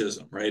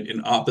Colbertism, right,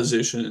 in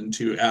opposition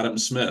to Adam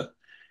Smith.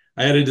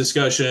 I had a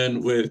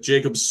discussion with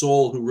Jacob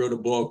Soll, who wrote a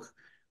book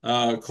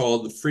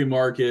called The Free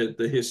Market,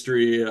 The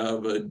History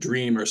of a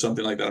Dream or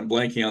something like that. I'm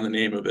blanking on the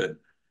name of it.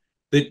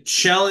 That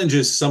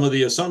challenges some of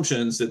the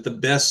assumptions that the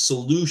best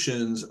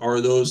solutions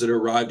are those that are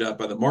arrived at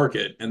by the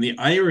market. And the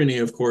irony,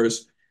 of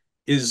course,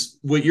 is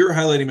what you're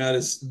highlighting, Matt,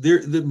 is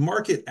the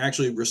market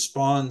actually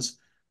responds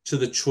to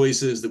the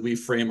choices that we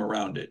frame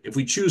around it. If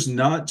we choose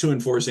not to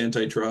enforce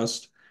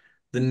antitrust,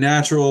 the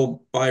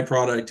natural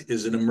byproduct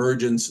is an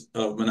emergence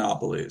of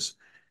monopolies.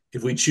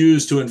 If we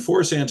choose to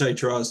enforce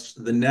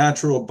antitrust, the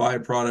natural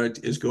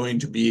byproduct is going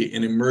to be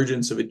an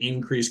emergence of an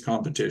increased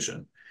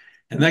competition.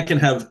 And that can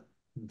have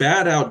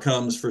bad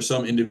outcomes for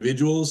some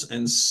individuals,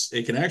 and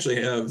it can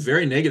actually have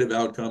very negative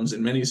outcomes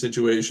in many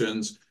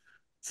situations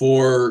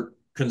for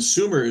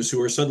consumers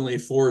who are suddenly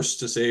forced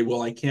to say,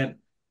 well, I can't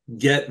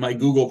get my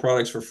Google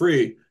products for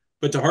free.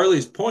 But to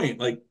Harley's point,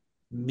 like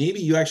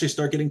maybe you actually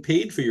start getting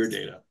paid for your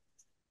data.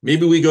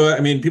 Maybe we go,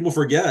 I mean, people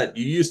forget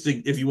you used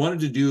to, if you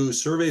wanted to do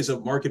surveys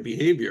of market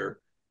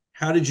behavior,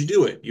 how did you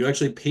do it? You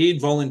actually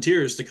paid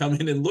volunteers to come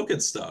in and look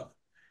at stuff.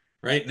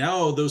 Right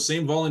now, those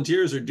same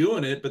volunteers are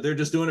doing it, but they're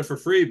just doing it for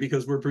free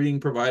because we're being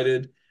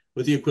provided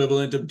with the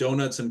equivalent of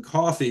donuts and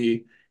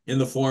coffee in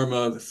the form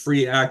of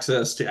free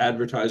access to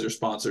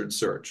advertiser-sponsored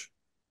search.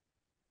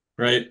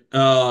 Right?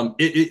 I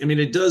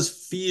mean, it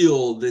does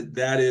feel that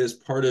that is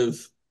part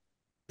of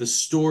the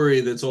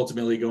story that's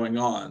ultimately going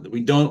on. That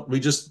we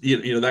just,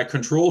 that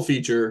control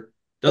feature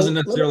doesn't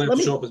necessarily have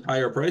to show up as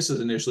higher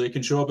prices initially. It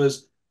can show up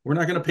as we're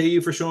not going to pay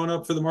you for showing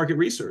up for the market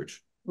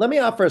research. Let me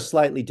offer a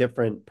slightly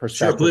different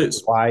perspective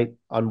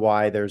on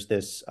why there's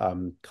this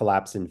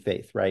collapse in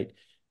faith, right?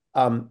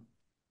 I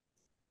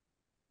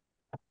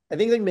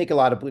think they make a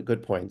lot of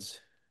good points,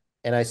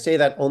 and I say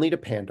that only to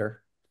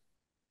pander.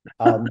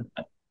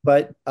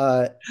 But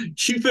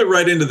you fit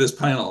right into this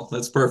panel.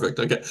 That's perfect.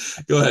 Okay,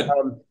 go ahead.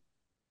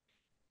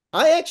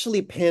 I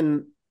actually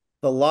pin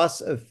the loss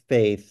of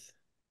faith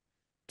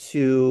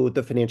to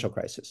the financial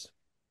crisis,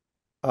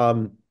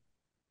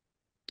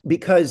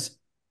 because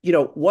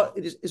what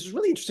is a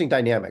really interesting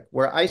dynamic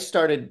where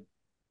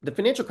the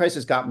financial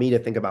crisis got me to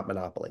think about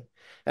monopoly.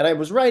 And I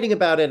was writing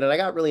about it, and I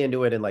got really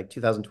into it in like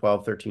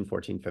 2012, 13,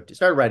 14, 15,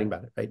 started writing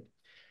about it, right?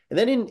 And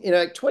then in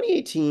like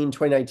 2018,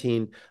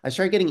 2019, I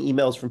started getting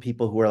emails from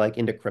people who are like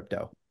into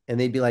crypto. And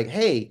they'd be like,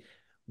 hey,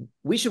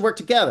 we should work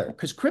together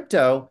because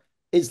crypto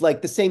is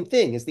like the same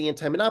thing as the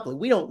anti-monopoly.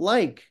 We don't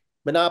like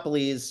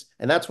monopolies,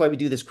 and that's why we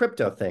do this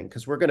crypto thing,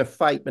 because we're going to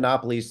fight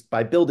monopolies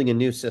by building a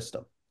new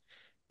system.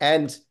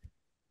 And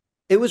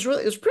it was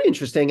pretty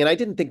interesting, and I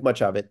didn't think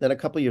much of it. Then a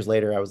couple of years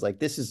later, I was like,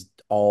 this is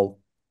all,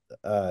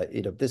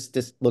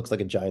 this looks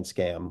like a giant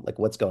scam. Like,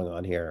 what's going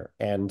on here?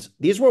 And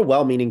these were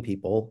well-meaning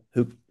people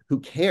who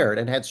cared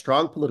and had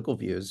strong political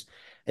views,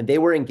 and they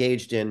were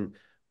engaged in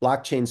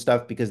blockchain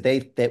stuff because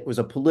that was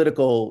a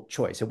political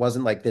choice. It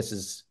wasn't like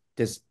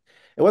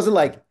it wasn't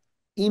like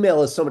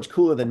email is so much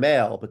cooler than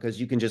mail because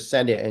you can just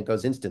send it and it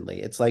goes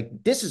instantly. It's like,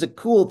 this is a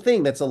cool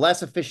thing that's a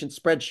less efficient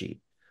spreadsheet,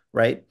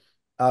 right?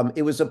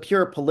 It was a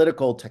pure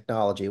political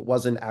technology. It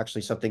wasn't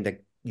actually something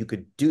that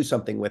could do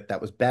something with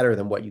that was better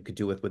than what you could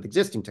do with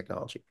existing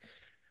technology.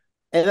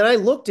 And then I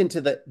looked into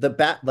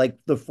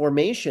the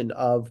formation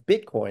of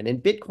Bitcoin,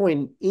 and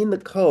Bitcoin in the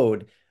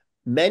code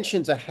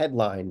mentions a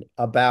headline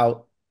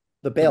about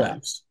the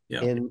bailouts.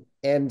 Yeah.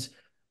 And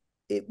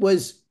it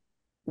was,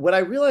 what I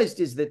realized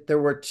is that there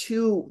were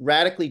two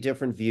radically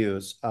different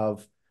views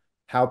of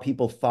how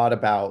people thought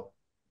about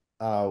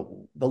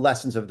the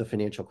lessons of the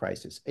financial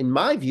crisis. And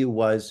my view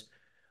was,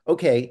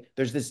 okay,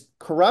 there's this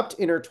corrupt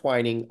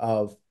intertwining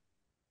of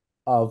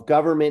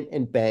government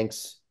and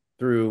banks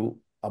through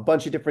a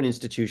bunch of different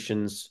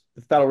institutions,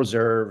 the Federal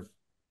Reserve,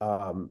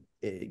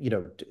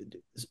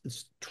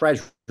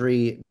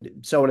 Treasury,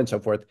 so on and so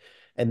forth.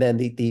 And then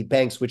the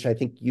banks, which I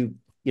think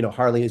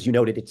Harley, as you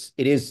noted,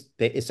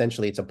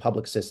 essentially it's a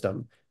public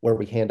system where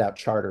we hand out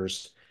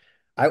charters.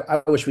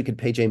 I wish we could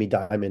pay Jamie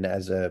Dimon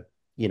as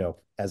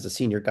a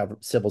senior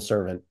civil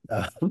servant,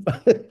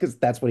 because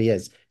that's what he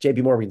is.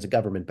 JP Morgan's a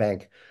government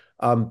bank.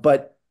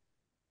 But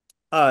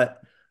my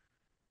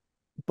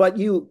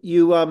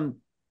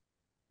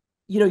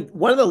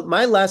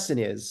lesson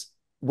is,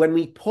 when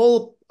we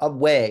pull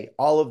away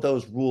all of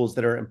those rules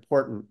that are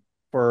important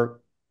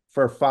for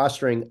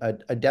fostering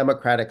a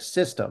democratic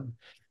system,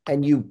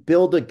 and you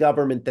build a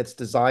government that's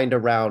designed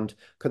around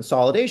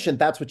consolidation,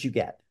 that's what you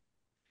get.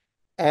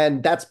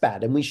 And that's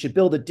bad. And we should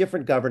build a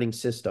different governing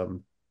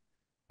system,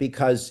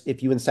 because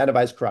if you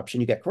incentivize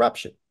corruption, you get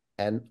corruption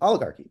and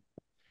oligarchy.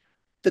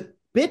 The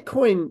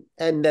Bitcoin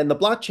and then the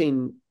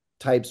blockchain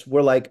types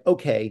were like,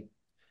 okay,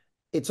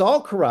 it's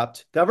all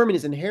corrupt. Government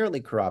is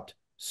inherently corrupt.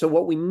 So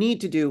what we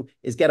need to do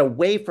is get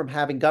away from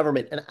having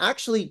government and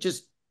actually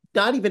just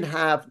not even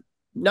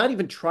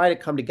try to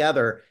come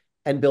together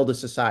and build a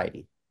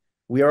society.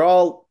 We are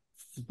all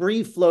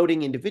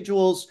free-floating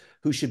individuals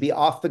who should be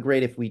off the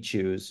grid if we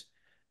choose.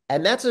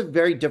 And that's a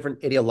very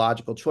different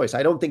ideological choice.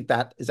 I don't think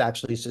that is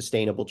actually a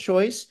sustainable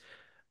choice.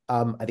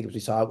 I think, as we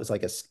saw, it was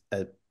like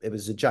it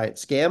was a giant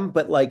scam,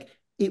 but like,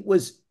 it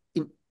was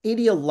an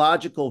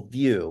ideological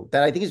view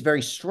that I think is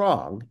very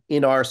strong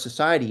in our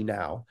society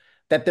now,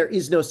 that there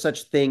is no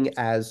such thing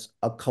as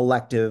a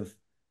collective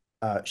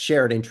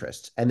shared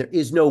interest, and there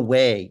is no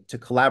way to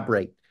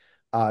collaborate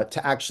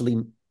to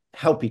actually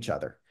help each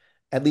other,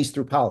 at least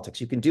through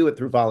politics. You can do it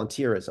through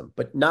volunteerism,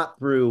 but not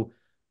through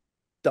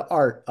the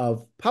art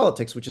of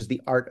politics, which is the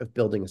art of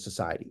building a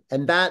society.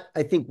 And that,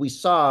 I think, we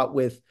saw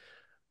with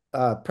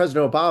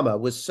President Obama,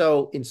 was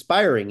so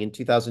inspiring in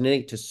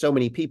 2008 to so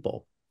many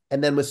people,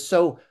 and then was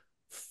so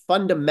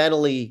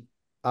fundamentally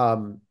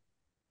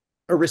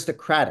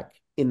aristocratic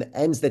in the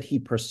ends that he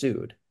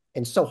pursued,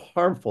 and so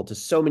harmful to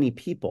so many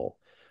people,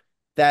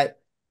 that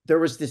there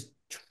was this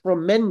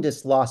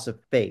tremendous loss of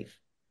faith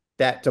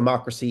that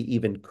democracy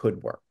even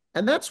could work.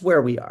 And that's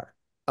where we are.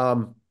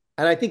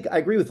 And I think I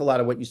agree with a lot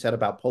of what you said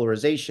about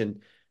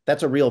polarization.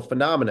 That's a real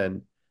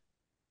phenomenon.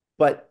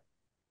 But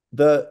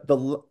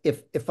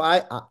if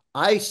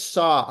I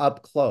saw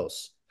up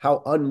close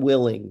how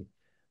unwilling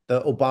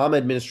the Obama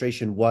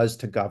administration was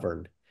to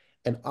govern,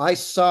 and I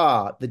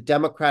saw the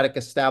Democratic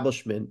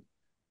establishment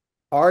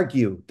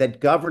argue that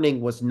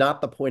governing was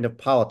not the point of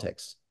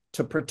politics,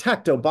 to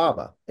protect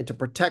Obama and to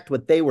protect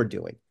what they were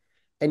doing.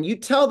 And you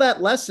tell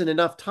that lesson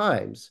enough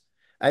times,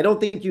 I don't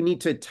think you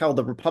need to tell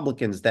the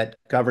Republicans that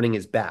governing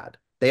is bad.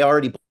 They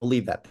already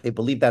believe that. They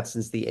believe that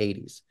since the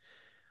 80s.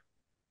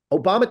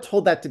 Obama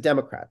told that to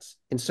Democrats.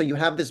 And so you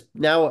have this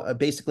now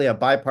basically a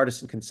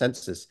bipartisan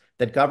consensus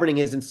that governing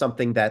isn't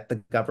something that the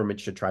government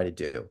should try to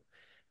do.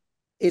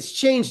 It's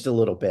changed a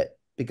little bit,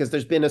 because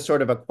there's been a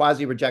sort of a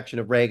quasi-rejection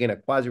of Reagan, a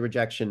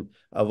quasi-rejection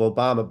of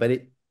Obama, but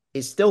it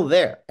is still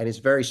there and it's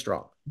very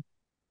strong.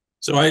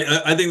 So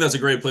I think that's a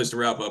great place to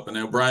wrap up. And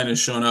now Brian has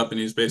shown up and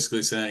he's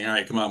basically saying, all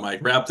right, come on, Mike,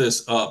 wrap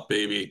this up,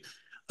 baby.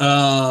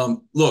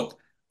 Look,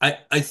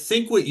 I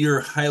think what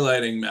you're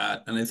highlighting,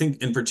 Matt, and I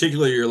think in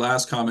particular your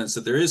last comments,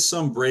 that there is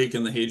some break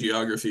in the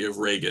hagiography of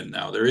Reagan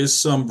now. There is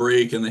some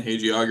break in the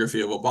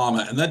hagiography of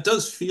Obama. And that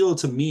does feel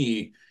to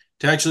me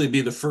to actually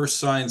be the first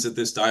signs that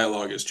this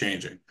dialogue is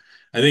changing.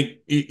 I think,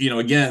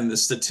 again, the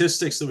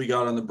statistics that we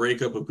got on the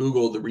breakup of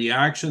Google, the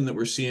reaction that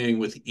we're seeing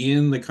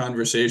within the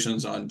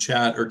conversations on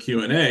chat or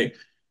Q&A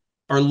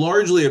are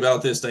largely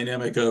about this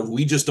dynamic of,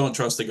 we just don't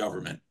trust the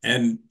government.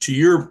 And to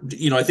your,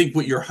 I think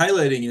what you're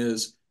highlighting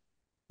is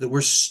that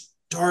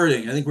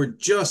I think we're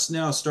just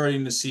now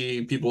starting to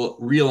see people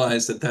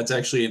realize that that's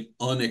actually an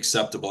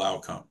unacceptable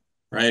outcome,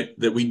 right?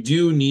 That we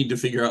do need to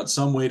figure out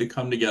some way to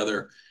come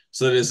together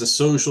so that as a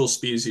social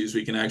species,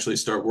 we can actually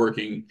start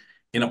working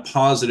in a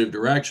positive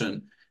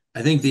direction.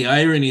 I think the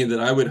irony that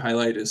I would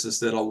highlight is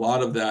that a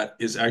lot of that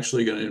is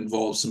actually going to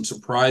involve some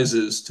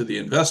surprises to the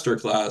investor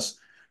class.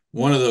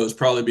 One of those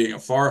probably being a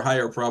far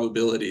higher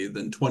probability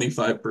than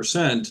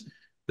 25%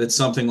 that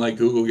something like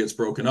Google gets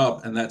broken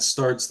up, and that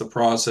starts the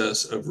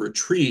process of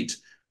retreat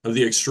of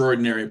the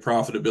extraordinary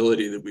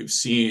profitability that we've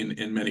seen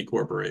in many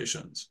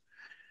corporations.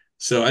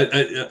 So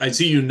I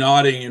see you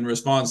nodding in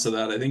response to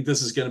that. I think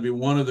this is going to be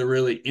one of the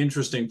really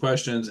interesting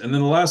questions. And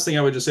then the last thing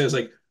I would just say is,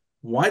 like,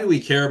 why do we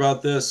care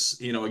about this?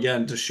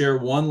 Again, to share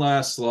one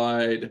last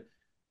slide,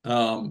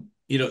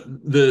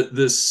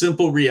 the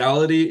simple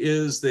reality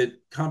is that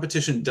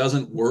competition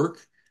doesn't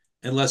work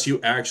unless you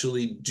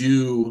actually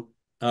do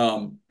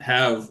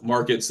have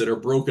markets that are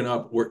broken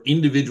up where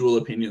individual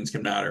opinions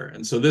can matter.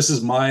 And so this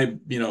is my,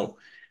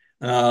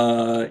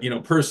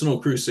 personal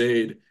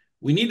crusade.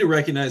 We need to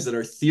recognize that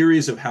our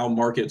theories of how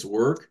markets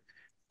work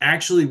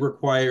actually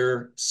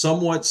require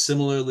somewhat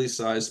similarly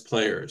sized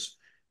players.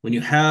 When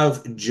you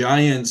have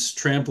giants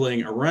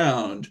trampling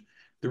around,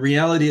 the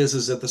reality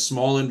is that the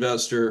small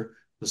investor,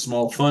 the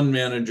small fund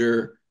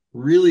manager,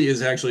 really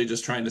is actually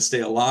just trying to stay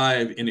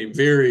alive in a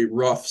very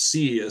rough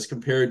sea as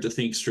compared to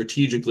think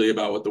strategically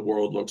about what the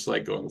world looks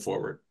like going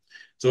forward.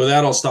 So with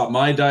that, I'll stop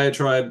my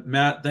diatribe.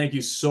 Matt, thank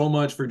you so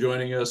much for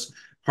joining us.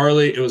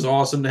 Harley, it was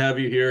awesome to have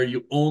you here.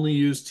 You only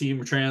used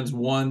Team Trans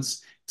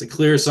once. It's a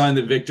clear sign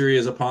that victory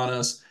is upon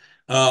us.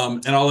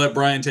 And I'll let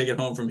Brian take it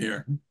home from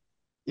here.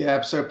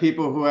 Yeah, so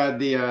people who had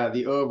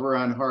the over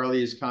on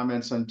Harley's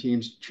comments on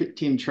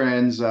Team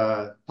Trans,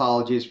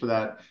 apologies for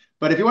that.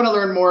 But if you want to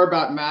learn more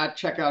about Matt,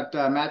 check out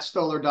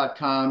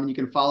mattstoller.com. You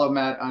can follow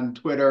Matt on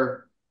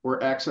Twitter,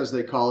 or X as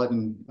they call it.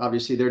 And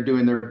obviously they're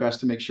doing their best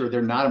to make sure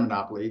they're not a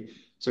monopoly.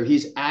 So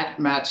he's at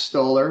Matt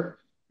Stoller.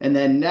 And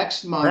then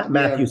next month, we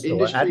have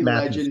industry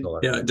legend.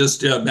 Yeah,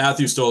 just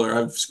Matthew Stoller.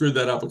 I've screwed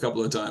that up a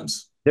couple of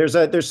times.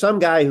 There's some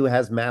guy who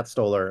has Matt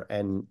Stoller,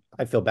 and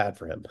I feel bad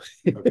for him.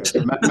 Okay,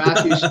 so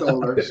Matthew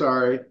Stoller,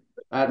 sorry,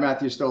 at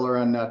Matthew Stoller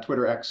on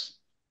Twitter X.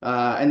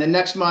 And then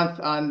next month,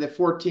 on the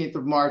 14th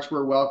of March,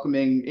 we're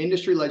welcoming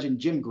industry legend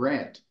Jim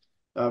Grant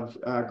of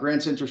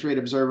Grant's Interest Rate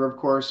Observer, of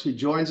course, who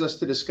joins us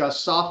to discuss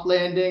soft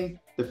landing,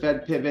 the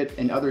Fed pivot,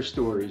 and other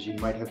stories you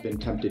might have been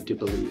tempted to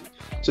believe.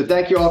 So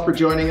thank you all for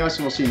joining us,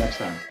 and we'll see you next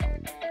time.